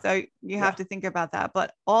 Okay. Yeah. So you have to think about that.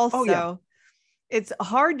 But also, it's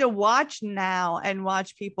hard to watch now and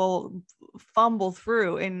watch people fumble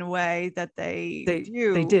through in a way that they did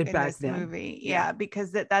in back this then. Movie. Yeah,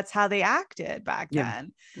 because that's how they acted back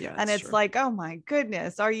then. Yeah, and it's true. Like, oh my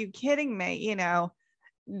goodness, are you kidding me?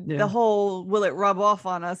 The whole "will it rub off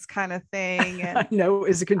on us" kind of thing. And I know,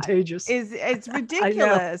 is it contagious? It's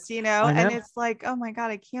ridiculous, And it's like, oh my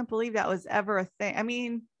God, I can't believe that was ever a thing. I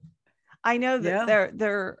mean, I know that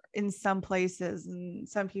they're in some places, and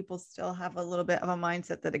some people still have a little bit of a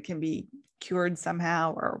mindset that it can be cured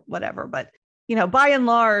somehow or whatever. But by and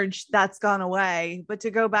large, that's gone away. But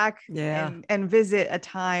to go back and visit a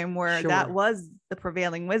time where that was the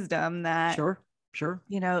prevailing wisdom, that Sure.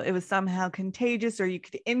 It was somehow contagious, or you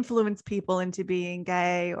could influence people into being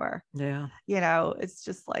gay, or, it's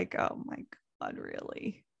just like, oh my God,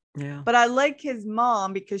 really? Yeah. But I like his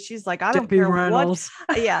mom, because she's like, I don't care what.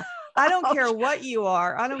 Yeah. I don't care what you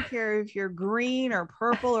are. I don't care if you're green or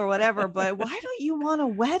purple or whatever, but why don't you want a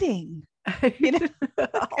wedding? All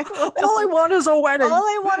I want is a wedding. All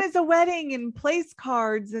I want is a wedding and place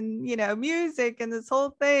cards and, music and this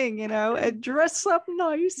whole thing, and dress up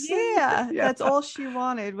nice. Yeah. That's all she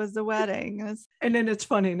wanted, was the wedding. And then it's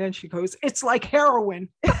funny. And then she goes, it's like heroin.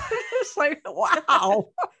 It's like, wow.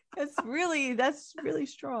 That's really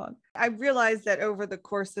strong. I realized that over the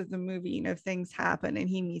course of the movie, things happen, and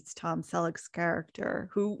he meets Tom Selleck's character,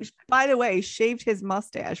 who, by the way, shaved his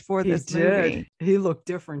mustache for this movie. He looked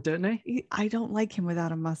different, didn't he? I don't like him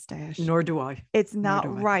without a mustache. Nor do I. It's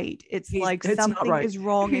not right. It's like something is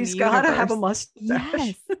wrong. He's got to have a mustache.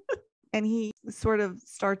 Yes. And he sort of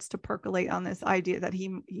starts to percolate on this idea that he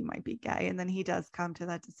might be gay, and then he does come to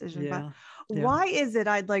that decision. But why is it,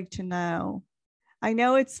 I'd like to know, I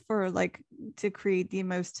know it's for like to create the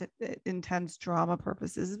most intense drama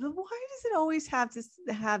purposes, but why does it always have to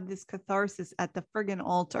have this catharsis at the friggin'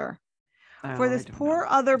 altar for this poor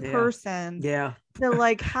other person to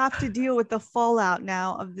like have to deal with the fallout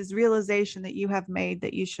now of this realization that you have made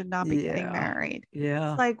that you should not be getting married?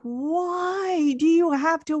 Yeah. It's like, why do you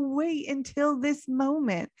have to wait until this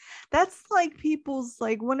moment? That's like people's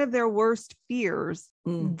like one of their worst fears,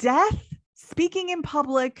 death, speaking in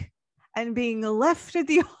public, and being left at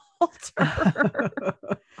the altar.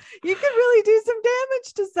 You could really do some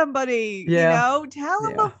damage to somebody, you know, tell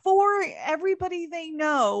them before everybody they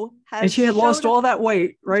know has. And she had lost all that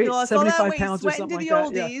weight, right? She lost 75 all that weight, pounds or something like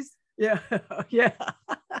that. oldies. Yeah. Yeah.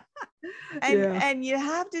 And you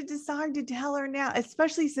have to decide to tell her now,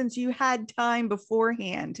 especially since you had time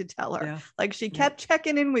beforehand to tell her. Like she kept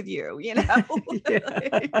checking in with you, you know.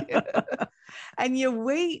 And you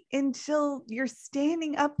wait until you're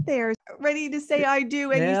standing up there ready to say I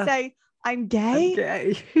do, and you say I'm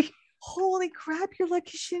gay. Holy crap, you're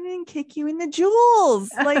lucky she didn't kick you in the jewels.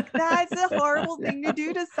 Like that's a horrible thing to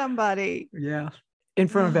do to somebody. Yeah. In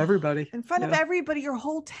front of everybody. In front of everybody, your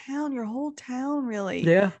whole town really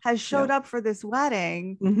has showed up for this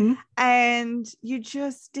wedding. And you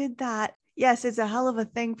just did that. Yes, it's a hell of a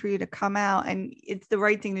thing for you to come out, and it's the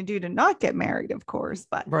right thing to do to not get married, of course.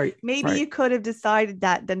 But maybe you could have decided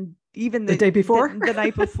that then even the day before, the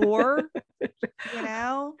night before, you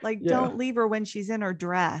know, like don't leave her when she's in her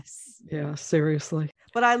dress. Yeah, seriously.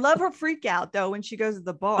 But I love her freak out though when she goes to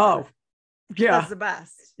the bar. Oh, yeah, that's the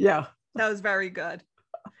best. Yeah, that was very good.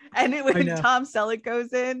 And when Tom Selleck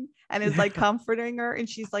goes in and is like comforting her, and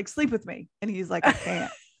she's like, "Sleep with me," and he's like, "I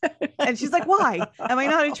can't." And she's like, "Why? Am I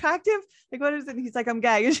not attractive? Like, what is it?" And he's like, "I'm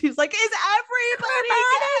gay." And she's like, "Is everybody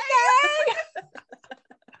gay?"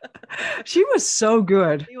 She was so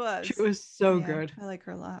good. She was so good. I like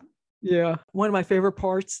her a lot. Yeah. One of my favorite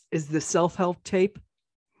parts is the self-help tape.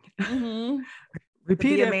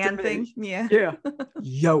 Repeat a man thing. Yeah. Yeah.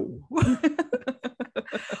 Yo.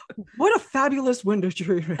 What a fabulous window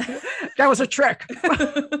treatment. That was a trick.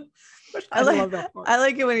 I love that part. I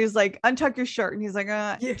like it when he's like, "Untuck your shirt," and he's like,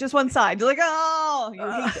 just one side." You're like, "Oh, you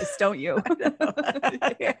hate this, don't you?"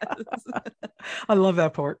 I love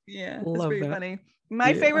that part. Yeah, it's pretty funny.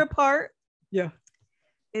 My favorite part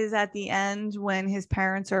is at the end when his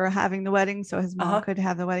parents are having the wedding, so his mom could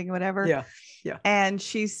have the wedding or whatever. Yeah. And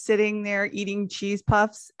she's sitting there eating cheese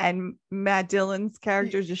puffs, and Matt Dillon's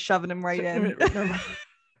character is just shoving him right in.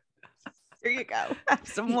 Here you go. Have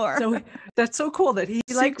some more. So that's so cool that he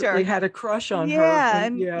liked her. He had a crush on her.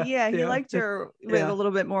 And he liked her with a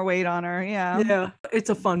little bit more weight on her. Yeah. It's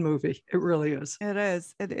a fun movie. It really is. It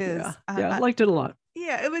is. Yeah, I liked it a lot.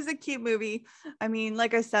 Yeah, it was a cute movie. I mean,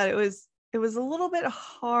 like I said, it was a little bit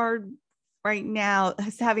hard right now,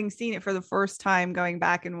 having seen it for the first time, going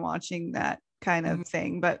back and watching that kind of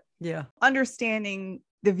thing. But understanding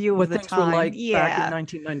the view of the time were like back in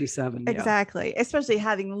 1997. Exactly. Especially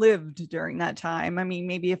having lived during that time. I mean,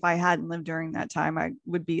 maybe if I hadn't lived during that time, I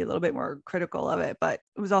would be a little bit more critical of it, but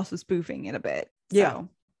it was also spoofing it a bit. Yeah. All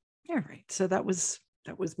right. So that was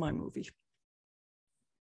my movie.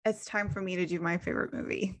 It's time for me to do my favorite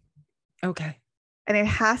movie. Okay. And it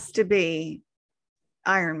has to be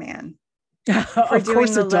Iron Man. Of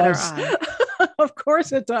course it does. Of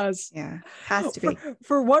course it does. Yeah. Has to be.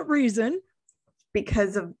 For what reason?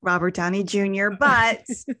 Because of Robert Downey Jr. But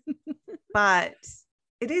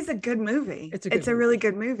it is a good movie. It's a really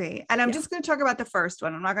good movie. And I'm just going to talk about the first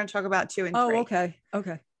one. I'm not going to talk about 2 and 3. Oh,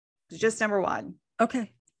 okay. It's just number 1.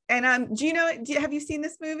 Okay. And do you know, have you seen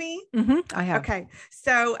this movie? I have. Okay.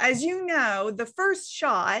 So as you know, the first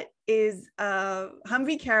shot is a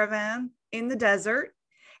Humvee caravan in the desert.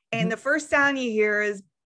 And the first sound you hear is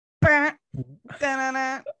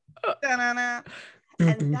da-na-na, da-na-na.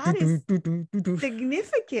 And that is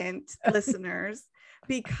significant, listeners,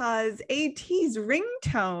 because AT's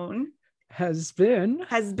ringtone has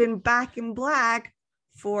been Back in Black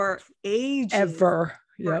for ages. Ever.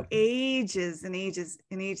 For ages and ages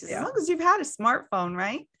and ages. As long as you've had a smartphone,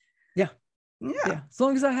 right? Yeah. As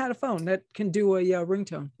long as I had a phone that can do a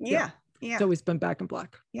ringtone. Yeah. It's always been Back in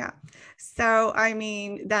Black. Yeah. So I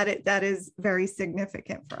mean that is very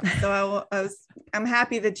significant for us. So I'm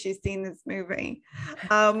happy that she's seen this movie.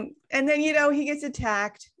 And then he gets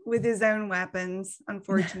attacked with his own weapons,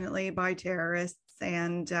 unfortunately, by terrorists,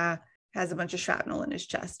 and has a bunch of shrapnel in his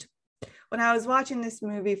chest, when I was watching this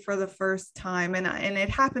movie for the first time, and it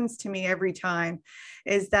happens to me every time,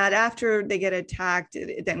 is that after they get attacked,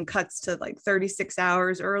 it then cuts to like 36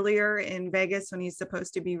 hours earlier in Vegas when he's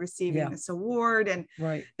supposed to be receiving this award. And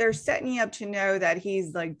they're setting you up to know that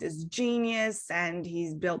he's like this genius, and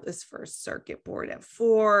he's built his first circuit board at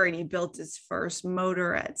 4, and he built his first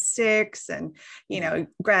motor at 6, and, you know,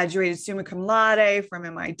 graduated summa cum laude from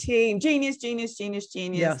MIT. Genius, genius, genius,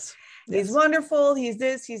 genius. Yes. He's wonderful. He's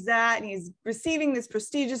this, he's that, and he's receiving this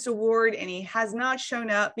prestigious award, and he has not shown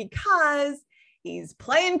up because he's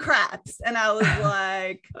playing craps. And I was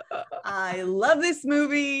like, I love this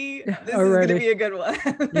movie. This is going to be a good one.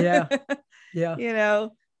 Yeah. You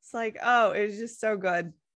know, it's like, oh, it's just so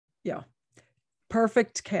good. Yeah.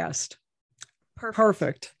 Perfect cast.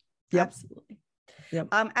 Perfect. Yep. Absolutely. Yep.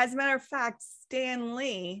 As a matter of fact, Stan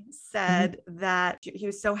Lee said that he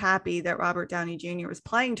was so happy that Robert Downey Jr. was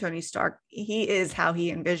playing Tony Stark. He is how he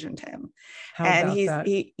envisioned him.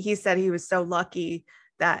 He said he was so lucky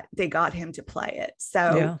that they got him to play it.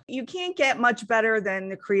 So you can't get much better than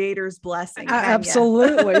the creator's blessing.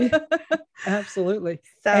 Absolutely. Absolutely.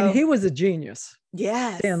 So, and he was a genius.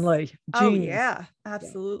 Yes. Stan Lee. Genius. Oh yeah,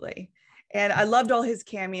 absolutely. Yeah. And I loved all his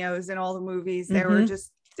cameos in all the movies.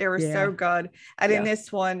 They were so good. And in this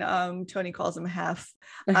one, Tony calls him Hef,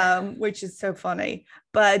 which is so funny.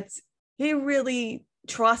 But he really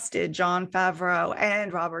trusted Jon Favreau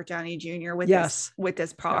and Robert Downey Jr. with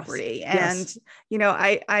this property. And you know,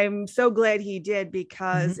 I'm so glad he did,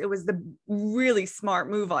 because it was the really smart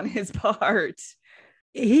move on his part.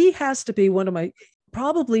 He has to be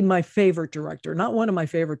probably my favorite director, not one of my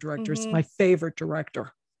favorite directors, my favorite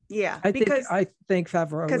director. Yeah, I think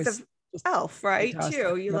Favreau is Elf, right? Fantastic.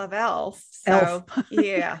 Too. You love Elf. So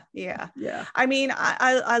yeah. I mean,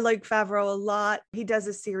 I like Favreau a lot. He does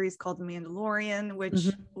a series called The Mandalorian,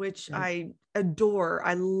 which I adore.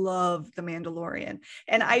 I love The Mandalorian.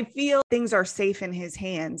 And I feel things are safe in his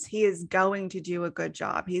hands. He is going to do a good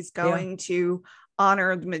job. He's going to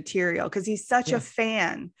honor the material, because he's such a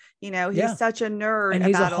fan, you know, he's such a nerd, and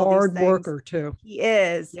he's a hard worker too. He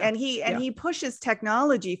is. And he pushes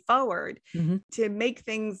technology forward to make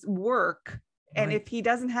things work. And if he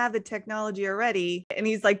doesn't have the technology already, and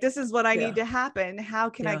he's like, this is what I need to happen, how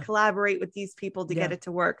can I collaborate with these people to get it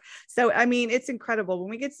to work? So I mean, it's incredible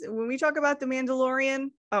when we talk about The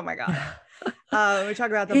Mandalorian. Oh my god. We talk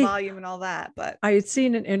about the volume and all that, but I had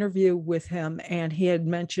seen an interview with him, and he had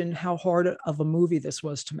mentioned how hard of a movie this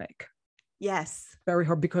was to make. Yes. Very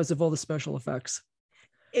hard, because of all the special effects.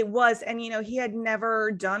 It was. And, you know, he had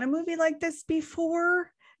never done a movie like this before.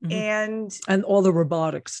 And all the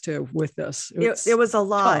robotics too with this. It was a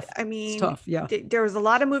lot. Tough. I mean, it's tough. Yeah. There was a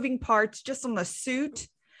lot of moving parts just on the suit.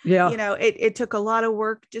 Yeah. You know, it took a lot of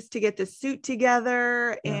work just to get the suit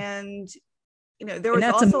together. And, you know, there was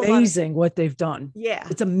that's also amazing what they've done. Yeah.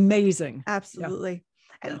 It's amazing. Absolutely.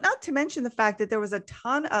 And not to mention the fact that there was a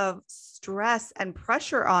ton of stress and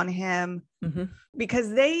pressure on him,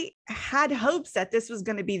 because they had hopes that this was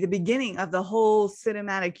going to be the beginning of the whole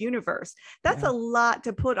cinematic universe. That's a lot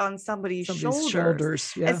to put on somebody's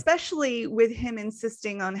shoulders, especially with him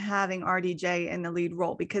insisting on having RDJ in the lead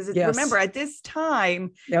role, because remember, at this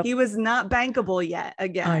time, he was not bankable yet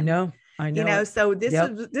again. I know. You know, so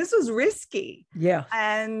this was risky. Yeah.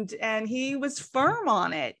 And he was firm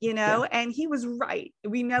on it, you know, and he was right.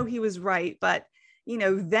 We know he was right, but you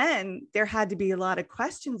know, then there had to be a lot of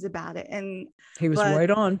questions about it. And he was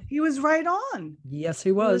right on. He was right on. Yes,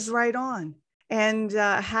 he was. He was right on. And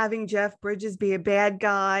having Jeff Bridges be a bad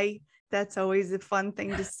guy, that's always a fun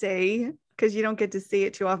thing to see, because you don't get to see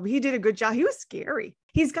it too often. He did a good job. He was scary.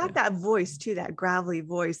 He's got that voice too, that gravelly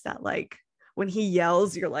voice that, like, when he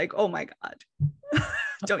yells, you're like, oh my God,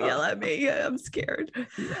 don't yell at me. I'm scared.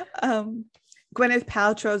 Gwyneth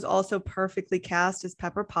Paltrow's also perfectly cast as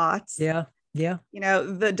Pepper Potts. Yeah. Yeah. You know,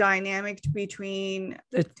 the dynamic between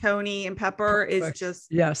Tony and Pepper is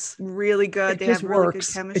just really good. They have really good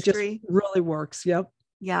chemistry. It just really works. Yep.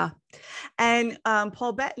 Yeah. And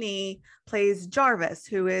Paul Bettany plays Jarvis,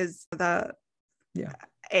 who is the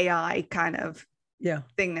AI kind of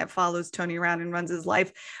thing that follows Tony around and runs his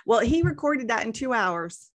life. Well, he recorded that in 2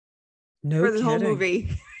 hours for the whole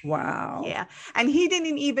movie. Wow. Yeah. And he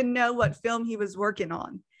didn't even know what film he was working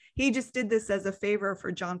on. He just did this as a favor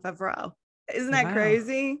for Jon Favreau. Isn't that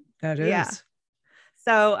crazy? That is. Yeah.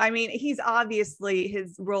 So, I mean, he's obviously,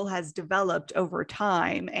 his role has developed over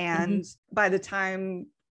time. And by the time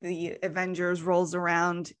the Avengers rolls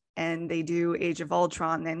around and they do Age of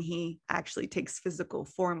Ultron, then he actually takes physical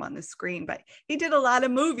form on the screen. But he did a lot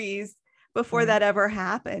of movies before that ever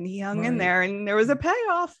happened. He hung in there, and there was a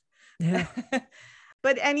payoff. Yeah.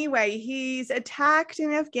 But anyway, he's attacked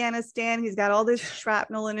in Afghanistan. He's got all this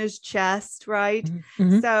shrapnel in his chest, right?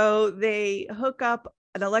 Mm-hmm. So they hook up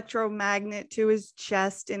an electromagnet to his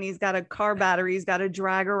chest, and he's got a car battery he's got to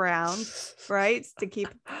drag around, right? To keep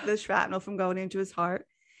the shrapnel from going into his heart.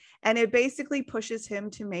 And it basically pushes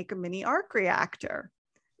him to make a mini arc reactor.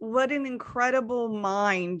 What an incredible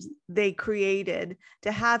mind they created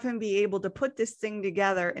to have him be able to put this thing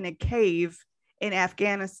together in a cave in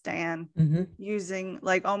Afghanistan using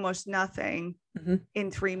like almost nothing in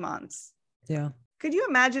 3 months. Yeah. Could you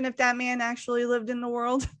imagine if that man actually lived in the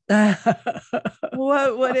world?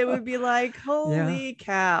 what it would be like? Holy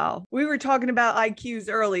cow. We were talking about IQs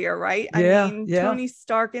earlier, right? I mean, Tony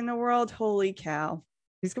Stark in the world, holy cow.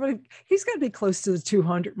 He's got to be close to the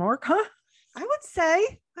 200 mark, huh? I would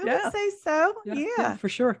say so. Yeah, for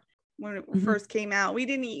sure. When it first came out, we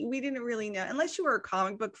didn't really know, unless you were a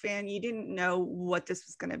comic book fan, you didn't know what this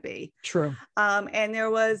was going to be. True. And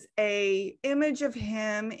there was a image of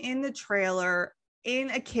him in the trailer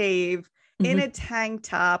in a cave in a tank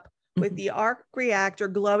top with the arc reactor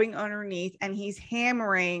glowing underneath, and he's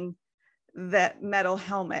hammering that metal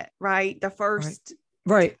helmet, right? The first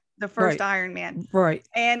Iron Man, right?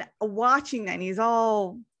 And watching that, and he's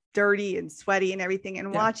all dirty and sweaty and everything,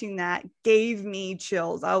 and watching that gave me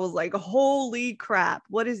chills. I was like, holy crap,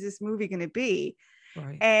 what is this movie going to be?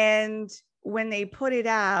 Right. And when they put it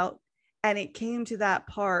out and it came to that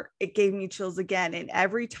part, it gave me chills again. And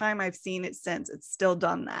every time I've seen it since, it's still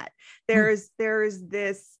done that. There's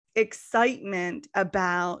this excitement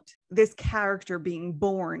about this character being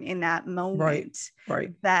born in that moment,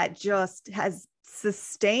 right, that just has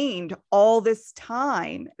sustained all this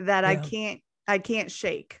time that I can't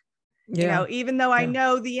shake. You know, even though I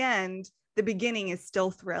know the end, the beginning is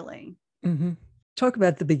still thrilling. Talk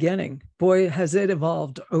about the beginning. Boy, has it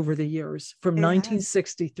evolved over the years from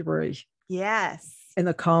 1963. Yes. In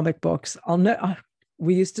the comic books.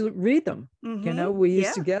 We used to read them. You know, we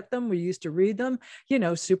used to get them. We used to read them. You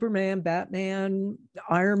know, Superman, Batman,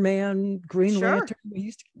 Iron Man, Green Lantern. We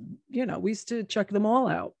used to check them all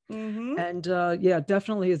out. And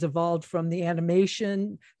definitely has evolved from the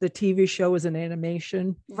animation. The TV show is an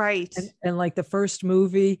animation. Right. And like the first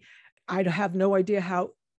movie, I have no idea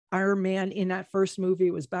how Iron Man in that first movie,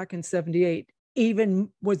 it was back in 78, even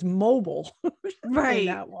was mobile in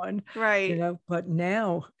that one, you know, but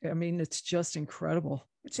now, I mean, it's just incredible.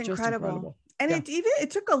 It's incredible. And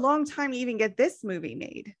it took a long time to even get this movie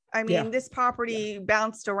made. I mean, this property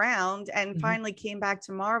bounced around and finally came back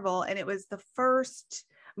to Marvel, and it was the first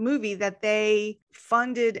movie that they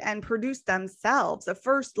funded and produced themselves, the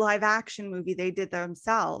first live action movie they did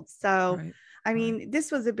themselves. So I mean,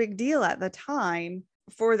 this was a big deal at the time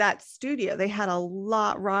for that studio. They had a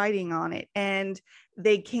lot riding on it, and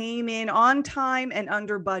they came in on time and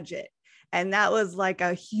under budget. And that was like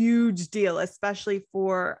a huge deal, especially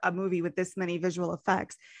for a movie with this many visual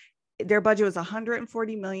effects. Their budget was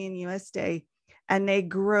 140 million USD, and they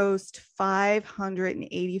grossed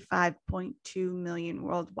 585.2 million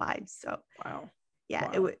worldwide. So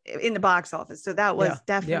it was in the box office. So that was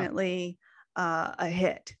definitely a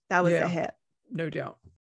hit. That was a hit. No doubt.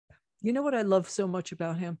 You know what I love so much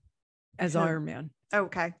about him as Iron Man?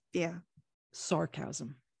 Okay. Yeah.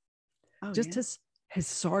 Sarcasm. Oh, just his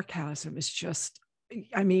sarcasm is just,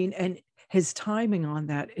 I mean, and his timing on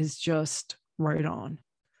that is just right on.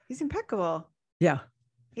 He's impeccable. Yeah.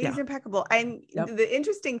 He's impeccable. And the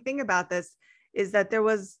interesting thing about this is that there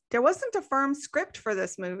wasn't a firm script for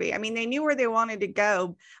this movie. I mean, they knew where they wanted to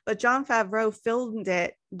go, but Jon Favreau filmed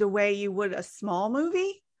it the way you would a small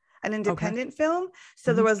movie, an independent film.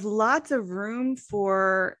 So there was lots of room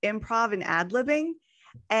for improv and ad-libbing.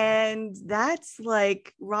 And that's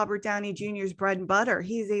like Robert Downey Jr.'s bread and butter.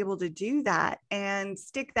 He's able to do that and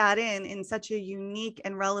stick that in such a unique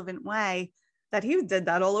and relevant way that he did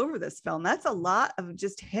that all over this film. That's a lot of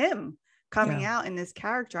just him coming out in this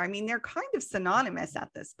character. I mean, they're kind of synonymous at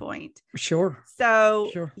this point. Sure.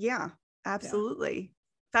 So absolutely.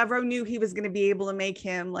 Favreau knew he was going to be able to make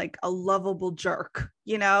him like a lovable jerk,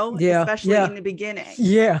 you know, especially in the beginning.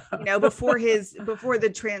 Yeah. You know, before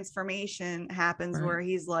the transformation happens, where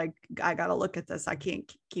he's like, I got to look at this. I can't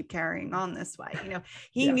keep carrying on this way. You know,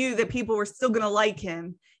 he knew that people were still going to like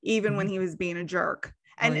him, even when he was being a jerk.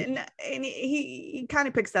 And he kind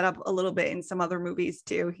of picks that up a little bit in some other movies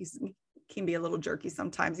too. He can be a little jerky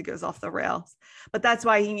sometimes. He goes off the rails, but that's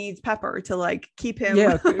why he needs Pepper to like keep him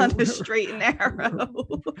on the straight and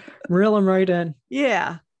narrow. Reel him right in.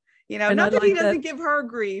 Yeah. You know, and not that he doesn't give her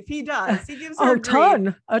grief. He does. He gives her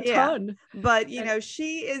a ton. But you know,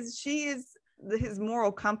 she is his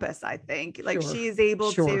moral compass, I think. Like she is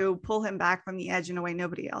able to pull him back from the edge in a way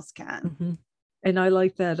nobody else can. And I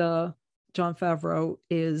like that Jon Favreau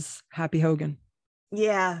is Happy Hogan.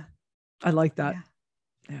 Yeah. I like that.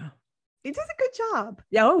 Yeah. He does a good job.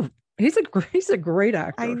 Yeah. Oh, he's a great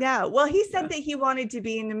actor. I know. Well, he said that he wanted to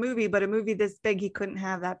be in the movie, but a movie this big, he couldn't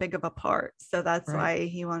have that big of a part. So that's why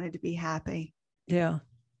he wanted to be Happy. Yeah.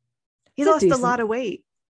 He lost a lot of weight.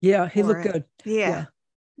 Yeah. He looked good. Yeah.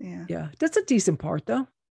 That's a decent part though.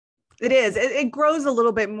 It is. It grows a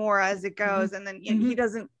little bit more as it goes. And then he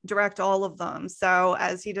doesn't direct all of them. So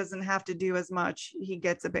as he doesn't have to do as much, he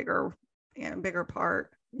gets a bigger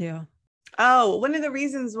part. Yeah. Oh, one of the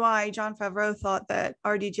reasons why Jon Favreau thought that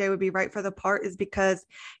RDJ would be right for the part is because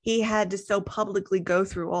he had to so publicly go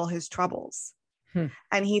through all his troubles.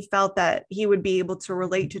 And he felt that he would be able to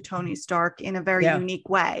relate to Tony Stark in a very unique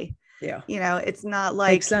way. Yeah. It's not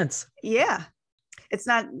like... Makes sense. Yeah. It's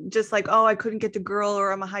not just like, oh, I couldn't get the girl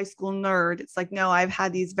or I'm a high school nerd. It's like, no, I've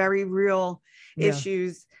had these very real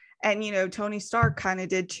issues. And, Tony Stark kind of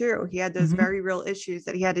did too. He had those very real issues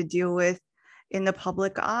that he had to deal with in the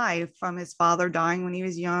public eye, from his father dying when he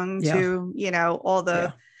was young to, all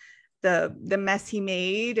the mess he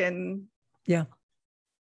made. And the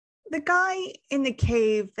guy in the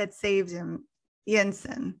cave that saved him,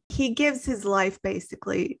 Jensen, he gives his life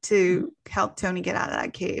basically to help Tony get out of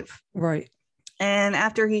that cave. Right. And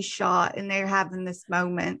after he's shot and they're having this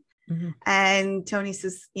moment, and Tony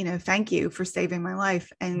says, thank you for saving my life.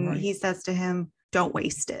 And he says to him, don't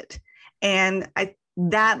waste it. And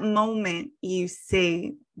that moment, you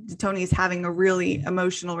see Tony's having a really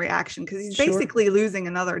emotional reaction, because he's basically losing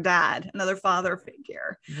another dad, another father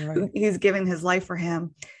figure who's given his life for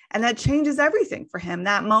him. And that changes everything for him,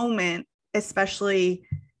 that moment, especially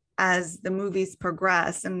as the movies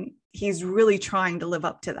progress. And he's really trying to live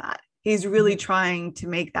up to that. He's really trying to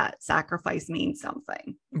make that sacrifice mean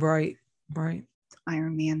something. Right.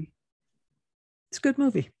 Iron Man. It's a good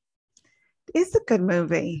movie. It's a good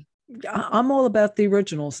movie. I'm all about the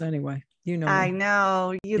originals anyway. I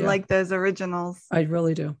know. You like those originals. I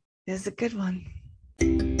really do. It's a good one.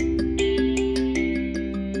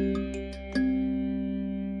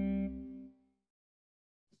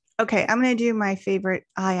 Okay, I'm going to do my favorite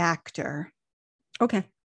eye actor. Okay.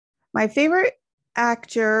 My favorite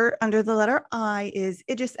actor under the letter I is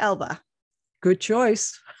Idris Elba. Good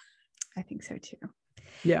choice. I think so too.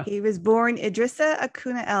 Yeah. He was born Idrissa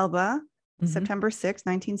Acuna Elba, September 6,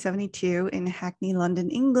 1972 in Hackney, London,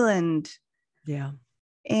 England. Yeah.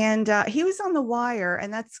 And he was on The Wire,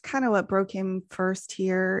 and that's kind of what broke him first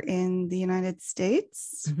here in the United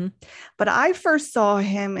States. But I first saw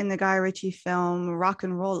him in the Guy Ritchie film Rock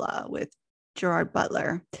and Rolla with Gerard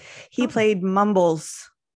Butler. He played Mumbles.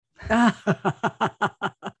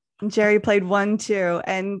 Jerry played 1, 2,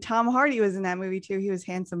 and Tom Hardy was in that movie too. He was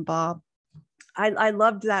Handsome Bob. I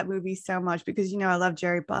loved that movie so much because I love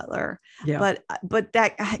Jerry Butler. Yeah. But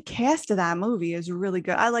that cast of that movie is really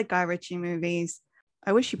good. I like Guy Ritchie movies.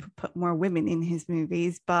 I wish he would put more women in his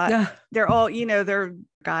movies, but they're all, they're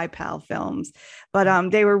guy pal films. But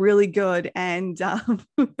they were really good, and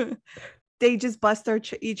they just bust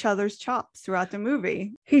each other's chops throughout the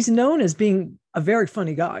movie. He's known as being a very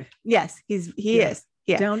funny guy. Yes, he is.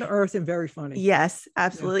 Yeah. Down to earth and very funny. Yes,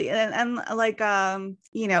 absolutely. Yeah. And like,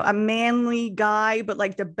 a manly guy, but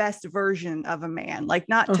like the best version of a man, like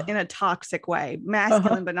not in a toxic way,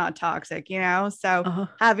 masculine, but not toxic, so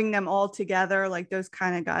having them all together, like those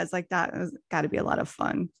kind of guys like that has got to be a lot of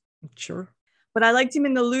fun. Sure. But I liked him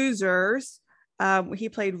in The Losers. He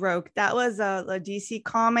played Roke. That was a DC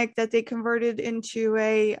comic that they converted into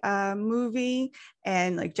a movie,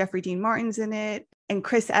 and like Jeffrey Dean Martin's in it, and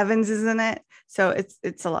Chris Evans is in it. So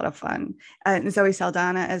it's a lot of fun. And Zoe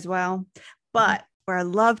Saldana as well. But where I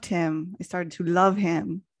started to love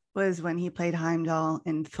him was when he played Heimdall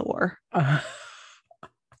in Thor. That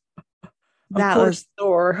was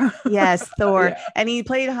Thor. Yes, Thor. Yeah. And he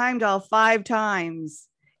played Heimdall 5 times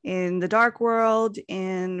in The Dark World,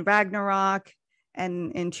 in Ragnarok,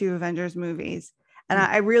 and in 2 Avengers movies. And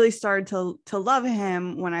I really started to love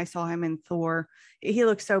him when I saw him in Thor. He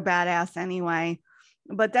looked so badass anyway.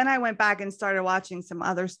 But then I went back and started watching some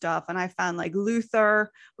other stuff, and I found like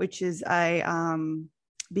Luther, which is a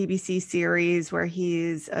BBC series where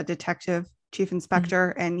he's a detective chief inspector,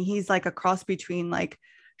 and he's like a cross between like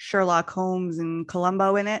Sherlock Holmes and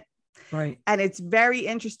Columbo in it. Right. And it's very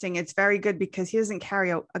interesting. It's very good because he doesn't carry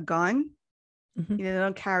a gun. They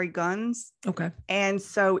don't carry guns. Okay. And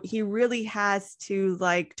so he really has to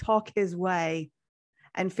like talk his way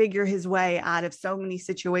and figure his way out of so many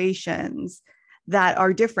situations that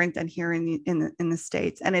are different than here in the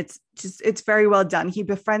States. And it's very well done. He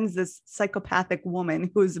befriends this psychopathic woman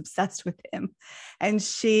who is obsessed with him, and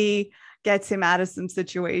she gets him out of some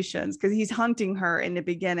situations because he's hunting her in the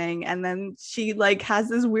beginning, and then she like has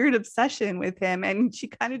this weird obsession with him, and she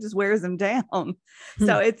kind of just wears him down.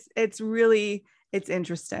 So it's really, it's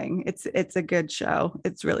interesting. It's a good show.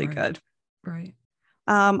 It's really good. Right.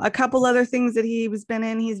 A couple other things that he's been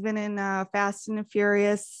in. He's been in Fast and the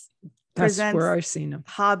Furious. That's where I've seen him.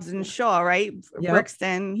 Hobbs and Shaw, right? Yep.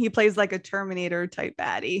 Brixton. He plays like a Terminator type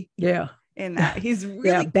baddie. Yeah. In that, he's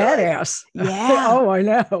really good. Badass. Yeah. Oh, I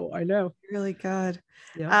know. Really good.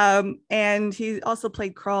 Yeah. And he also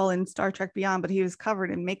played Krall in Star Trek Beyond, but he was covered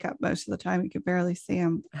in makeup most of the time. You could barely see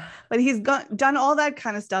him. But he's done all that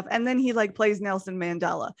kind of stuff, and then he like plays Nelson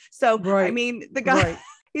Mandela. So I mean, the guy,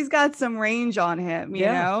 he's got some range on him, you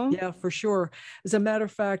know? Yeah, for sure. As a matter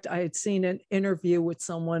of fact, I had seen an interview with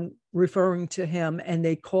someone referring to him, and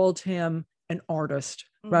they called him an artist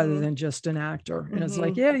rather than just an actor. And it's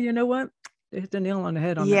like, yeah, you know what? They hit the nail on the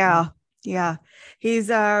head on that one. Yeah. He's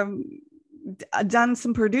done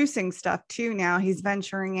some producing stuff too now. He's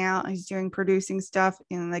venturing out. He's doing producing stuff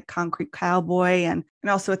in like Concrete Cowboy and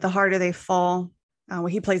also At the Harder They Fall. Well,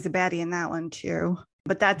 he plays the baddie in that one too.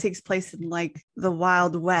 But that takes place in like the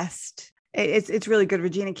Wild West. It's really good.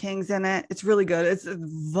 Regina King's in it. It's really good. It's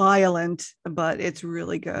violent, but it's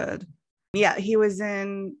really good. Yeah, he was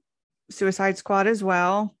in Suicide Squad as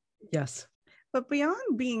well. Yes. But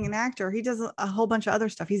beyond being an actor, he does a whole bunch of other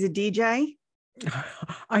stuff. He's a DJ.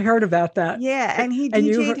 I heard about that. Yeah, and he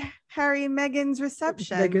DJ'd Harry and Meghan's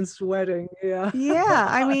reception. Meghan's wedding. Yeah. Yeah,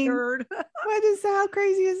 I mean, heard. how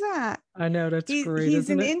crazy is that? I know, that's great. He's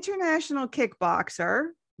an international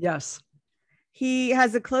kickboxer. Yes. He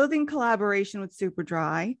has a clothing collaboration with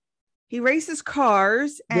Superdry. He races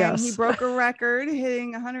cars, and he broke a record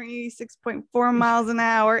hitting 186.4 miles an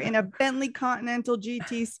hour in a Bentley Continental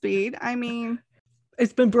GT speed. I mean,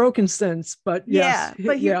 it's been broken since, but yes.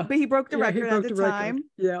 But he broke the record at the time.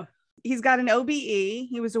 Yeah. He's got an OBE.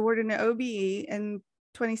 He was awarded an OBE in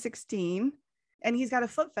 2016, and he's got a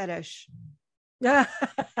foot fetish. Yeah.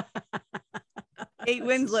 Kate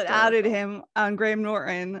Winslet outed him on Graham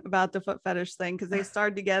Norton about the foot fetish thing because they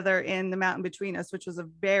starred together in The Mountain Between Us, which was a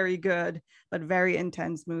very good but very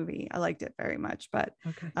intense movie. I liked it very much, but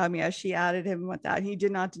she outed him with that. He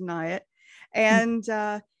did not deny it, and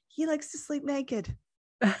he likes to sleep naked.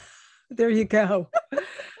 There you go.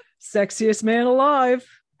 Sexiest man alive.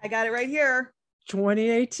 I got it right here.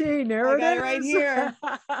 2018. There I got it right here.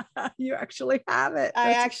 You actually have it.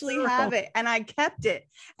 I actually have it, and I kept it.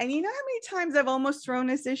 And you know how many times I've almost thrown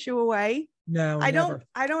this issue away? No, I never.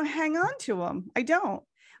 don't hang on to them. I don't.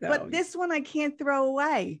 No. But this one I can't throw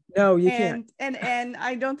away. No, you can't. And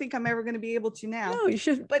I don't think I'm ever going to be able to now. No, you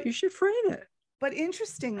should. But you should frame it. But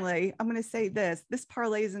interestingly, I'm going to say this. This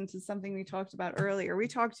parlays into something we talked about earlier. We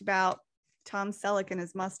talked about Tom Selleck and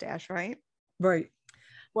his mustache, right? Right.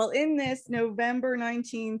 Well, in this November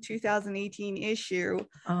 19, 2018 issue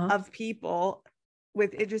of People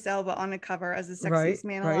with Idris Elba on the cover as the sexiest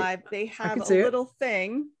man alive, they have a little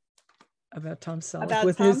thing about Tom Selleck.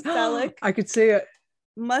 About Tom Selleck. I could see it.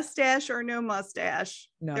 Mustache or no mustache.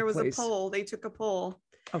 No, there was a poll. They took a poll.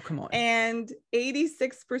 Oh, come on. And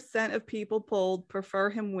 86% of people polled prefer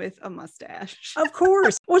him with a mustache. Of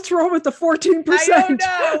course. What's wrong with the 14%?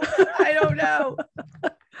 I don't know.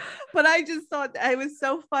 But I just thought it was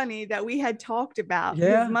so funny that we had talked about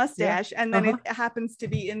his mustache and then it happens to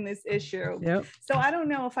be in this issue. Yep. So I don't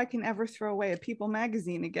know if I can ever throw away a People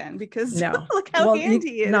magazine again because look how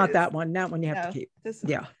handy it is. Not that one. That one you have to keep.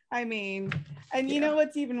 I mean, and you know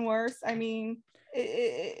what's even worse? I mean,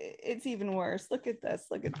 it's even worse. Look at this.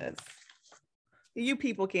 Look at this. You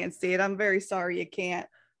people can't see it. I'm very sorry you can't.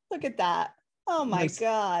 Look at that. Oh my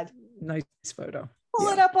God. Nice photo. Pull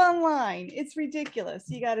it up online. It's ridiculous.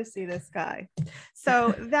 You got to see this guy.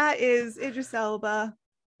 So that is Idris Elba,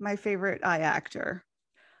 my favorite eye actor.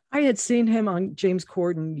 I had seen him on James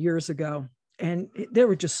Corden years ago, and they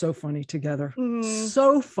were just so funny together.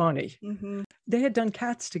 So funny. They had done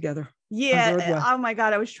Cats together. Yeah. Oh my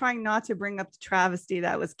God. I was trying not to bring up the travesty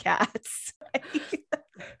that was Cats.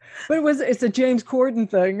 But it's a James Corden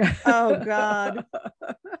thing. Oh God.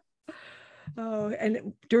 Oh,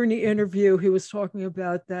 and during the interview, he was talking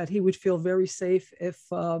about that he would feel very safe if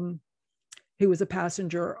he was a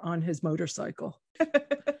passenger on his motorcycle.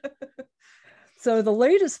 So the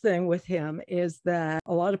latest thing with him is that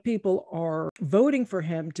a lot of people are voting for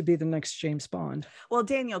him to be the next James Bond. Well,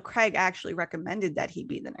 Daniel Craig actually recommended that he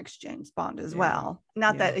be the next James Bond as well.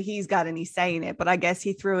 Not that he's got any say in it, but I guess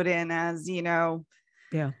he threw it in as,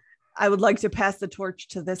 I would like to pass the torch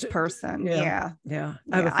to this person. Yeah.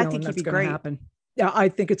 I think he'd be great. Yeah, I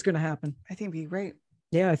think it's going to happen. I think it'd be great.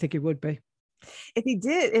 Yeah, I think he would be. If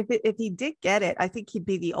he did get it, I think he'd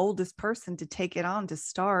be the oldest person to take it on to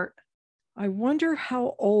start. I wonder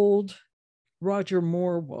how old Roger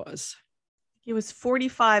Moore was. He was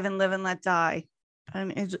 45 in Live and Let Die.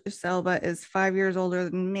 And Idris Elba is 5 years older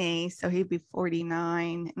than me, so he'd be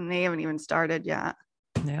 49, and they haven't even started yet.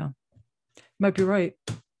 Yeah, might be right.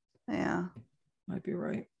 Yeah, might be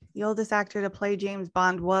right. The oldest actor to play James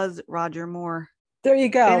Bond was Roger Moore. There you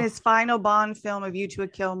go. In his final Bond film, A View to a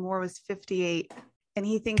Kill, Moore was 58, and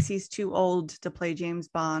he thinks he's too old to play James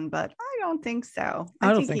Bond, but I don't think so.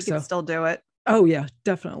 I think he could still do it. Oh yeah,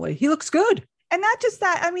 definitely. He looks good. And not just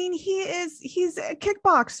that. I mean, he's a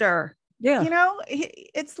kickboxer. Yeah. You know,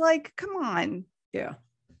 it's like, come on. Yeah.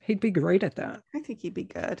 He'd be great at that. I think he'd be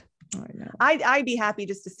good. I know. I'd be happy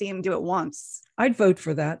just to see him do it once. I'd vote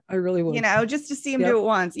for that. I really would. You know, just to see him do it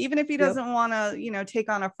once, even if he doesn't want to, you know,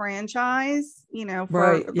 take on a franchise, you know,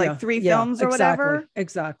 for like 3 films or whatever.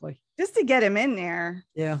 Exactly. Just to get him in there.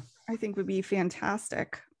 Yeah. I think would be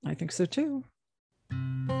fantastic. I think so too.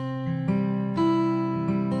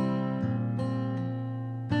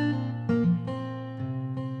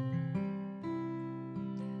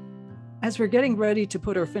 As we're getting ready to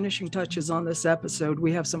put our finishing touches on this episode,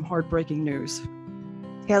 we have some heartbreaking news.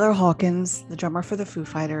 Taylor Hawkins, the drummer for the Foo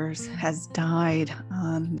Fighters, has died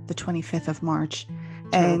on the 25th of March.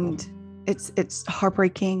 Terrible. And it's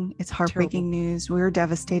heartbreaking. It's heartbreaking news. We're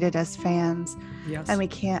devastated as fans. Yes. And we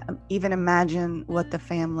can't even imagine what the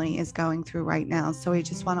family is going through right now. So we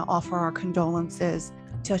just want to offer our condolences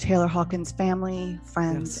to Taylor Hawkins' family,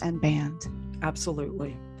 friends, and band.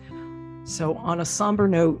 Absolutely. So on a somber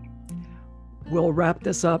note, we'll wrap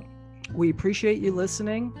this up. We appreciate you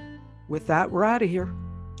listening. With that, we're out of here.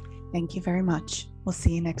 Thank you very much. We'll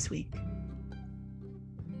see you next week.